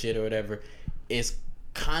having shit or whatever, it's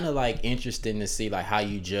kind of like interesting to see like how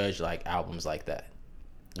you judge like albums like that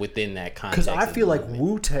within that context. Because I feel like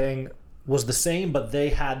Wu-Tang was the same, but they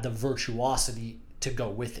had the virtuosity to go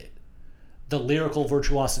with it, the lyrical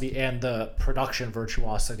virtuosity and the production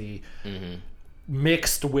virtuosity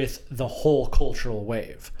mixed with the whole cultural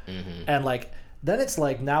wave. And like then it's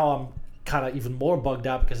like now I'm kind of even more bugged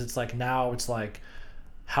out because it's like now it's like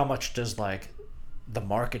how much does like the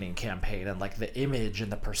marketing campaign and like the image and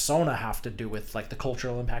the persona have to do with like the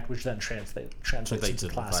cultural impact, which then translates into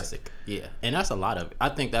classic. Yeah, and that's a lot of it. I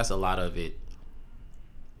think that's a lot of it.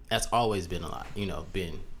 That's always been a lot, you know,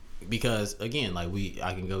 because again, like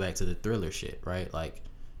I can go back to the Thriller shit, right? Like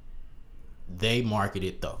they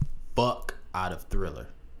marketed the fuck out of Thriller,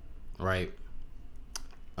 right?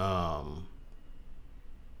 And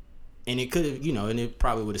it could have, you know, and it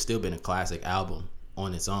probably would have still been a classic album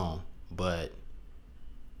on its own, but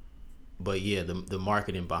yeah, the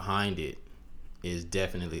marketing behind it is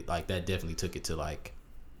definitely like that. Definitely took it to like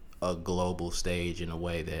a global stage in a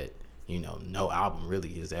way that, you know, no album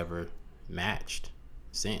really has ever matched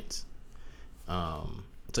since.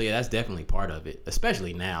 So yeah, that's definitely part of it,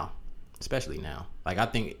 especially now. Like I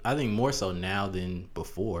think more so now than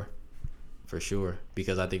before, for sure,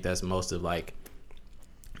 because I think that's most of like,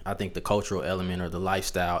 I think the cultural element or the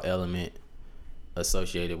lifestyle element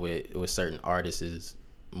associated with certain artists is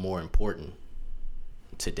more important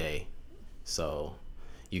today. So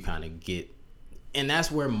you kind of get, and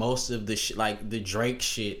that's where most of the like the Drake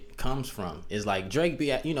shit comes from. Is like Drake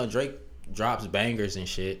Drake drops bangers and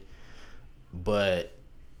shit, but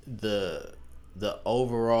the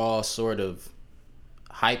overall sort of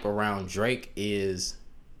hype around Drake is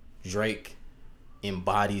Drake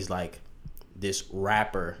embodies like this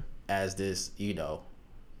rapper as this, you know,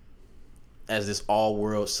 as this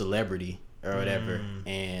all-world celebrity or whatever,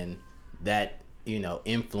 and that, you know,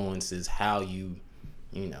 influences how you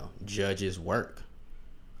know, judge his work.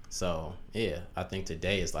 So yeah, I think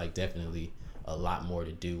today is like definitely a lot more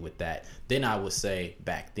to do with that than I would say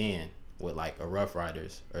back then with like a Rough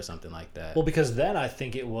Riders or something like that. Well, because then I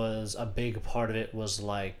think it was a big part of it was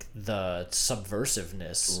like the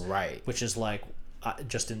subversiveness, right? Which is like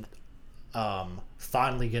just in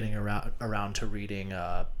finally getting around to reading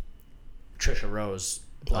Trisha Rose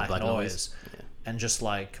Black Noise. Yeah. And just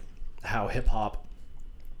like how hip hop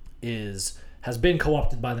has been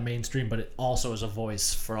co-opted by the mainstream, but it also is a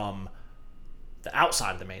voice from the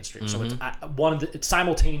outside of the mainstream. So it's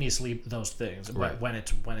simultaneously those things, right, when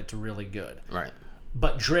it's really good. Right.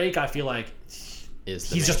 But Drake, I feel like he's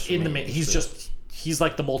just in the main. He's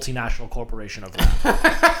like the multinational corporation of rap.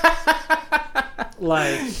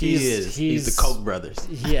 Like he's the Koch brothers.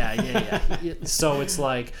 Yeah. So it's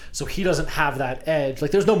like, so he doesn't have that edge.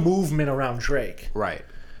 Like there's no movement around Drake. Right.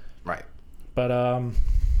 But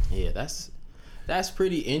yeah, that's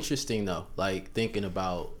pretty interesting though. Like thinking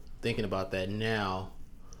about that now.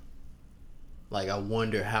 Like I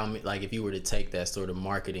wonder how many, like if you were to take that sort of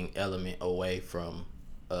marketing element away from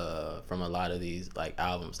a lot of these like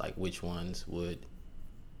albums, like which ones would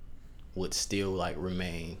still like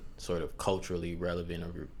remain sort of culturally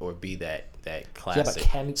relevant or be that classic. Yeah, but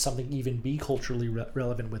can something even be culturally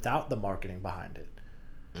relevant without the marketing behind it?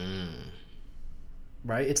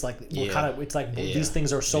 Right? It's like these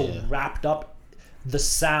things are so wrapped up. The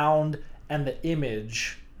sound and the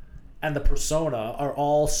image and the persona are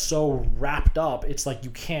all so wrapped up. It's like you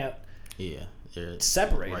can't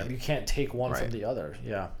separate them. You can't take one from the other.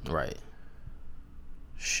 Yeah. Right.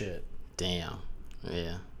 Shit. Damn.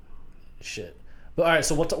 Yeah. Shit. But all right.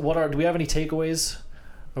 So do we have any takeaways?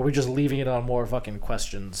 Or are we just leaving it on more fucking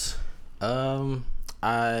questions? I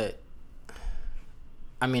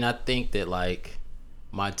mean, I think that like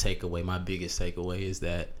my biggest takeaway is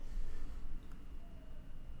that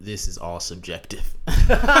this is all subjective.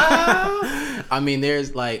 I mean,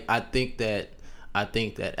 there's like, I think that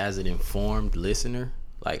as an informed listener,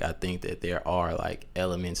 like, I think that there are like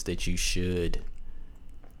elements that you should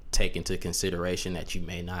take into consideration that you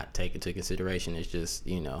may not take into consideration. It's just,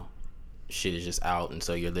 you know, shit is just out, and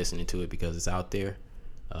so you're listening to it because it's out there.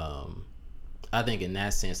 I think in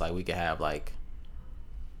that sense, like, we could have like,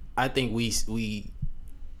 I think we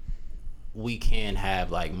can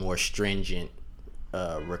have like more stringent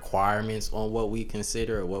requirements on what we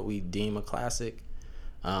consider or what we deem a classic.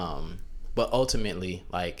 But ultimately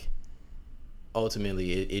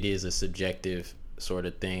it is a subjective sort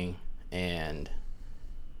of thing, and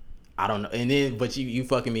I don't know. And then, but you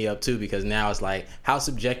fucking me up too, because now it's like, how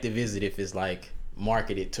subjective is it if it's like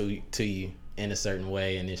marketed to you in a certain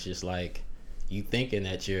way, and it's just like you thinking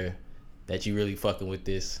that you really fucking with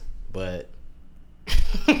this, but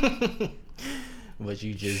but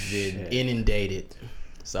you just been inundated.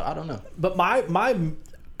 So I don't know. But my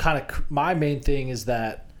main thing is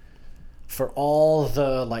that for all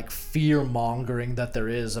the like fear mongering that there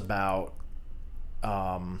is about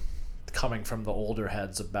coming from the older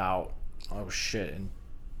heads about, oh shit, in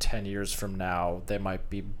 10 years from now they might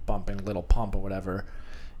be bumping Little Pump or whatever,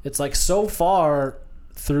 it's like, so far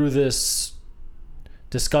through this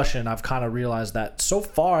discussion I've kind of realized that so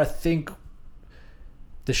far I think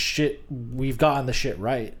we've gotten the shit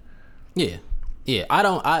right. I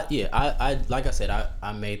like I said,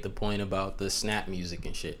 I made the point about the snap music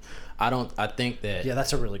and shit. I think that,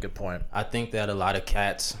 that's a really good point. I think that a lot of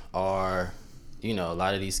cats are, you know, a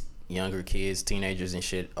lot of these younger kids, teenagers and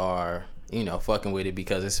shit are, you know, fucking with it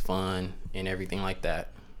because it's fun and everything like that.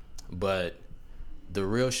 But the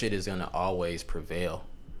real shit is gonna always prevail,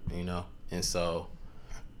 you know? And so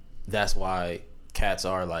that's why cats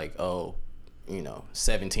are like, oh, you know,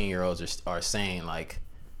 17-year-olds are saying like,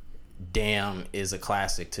 Damn is a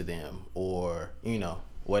classic to them, or, you know,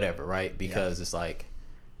 whatever, right? Because it's like,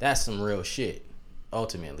 that's some real shit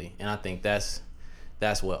ultimately. And I think that's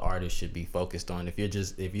what artists should be focused on. If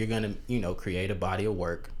you're gonna, you know, create a body of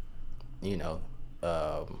work, you know,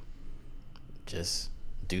 just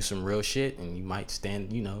do some real shit, and you might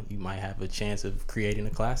have a chance of creating a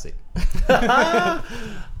classic. All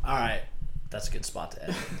right, that's a good spot to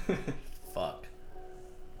end. Fuck.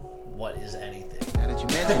 What is anything? Now that you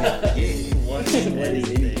mention it, yeah. What is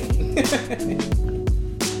anything?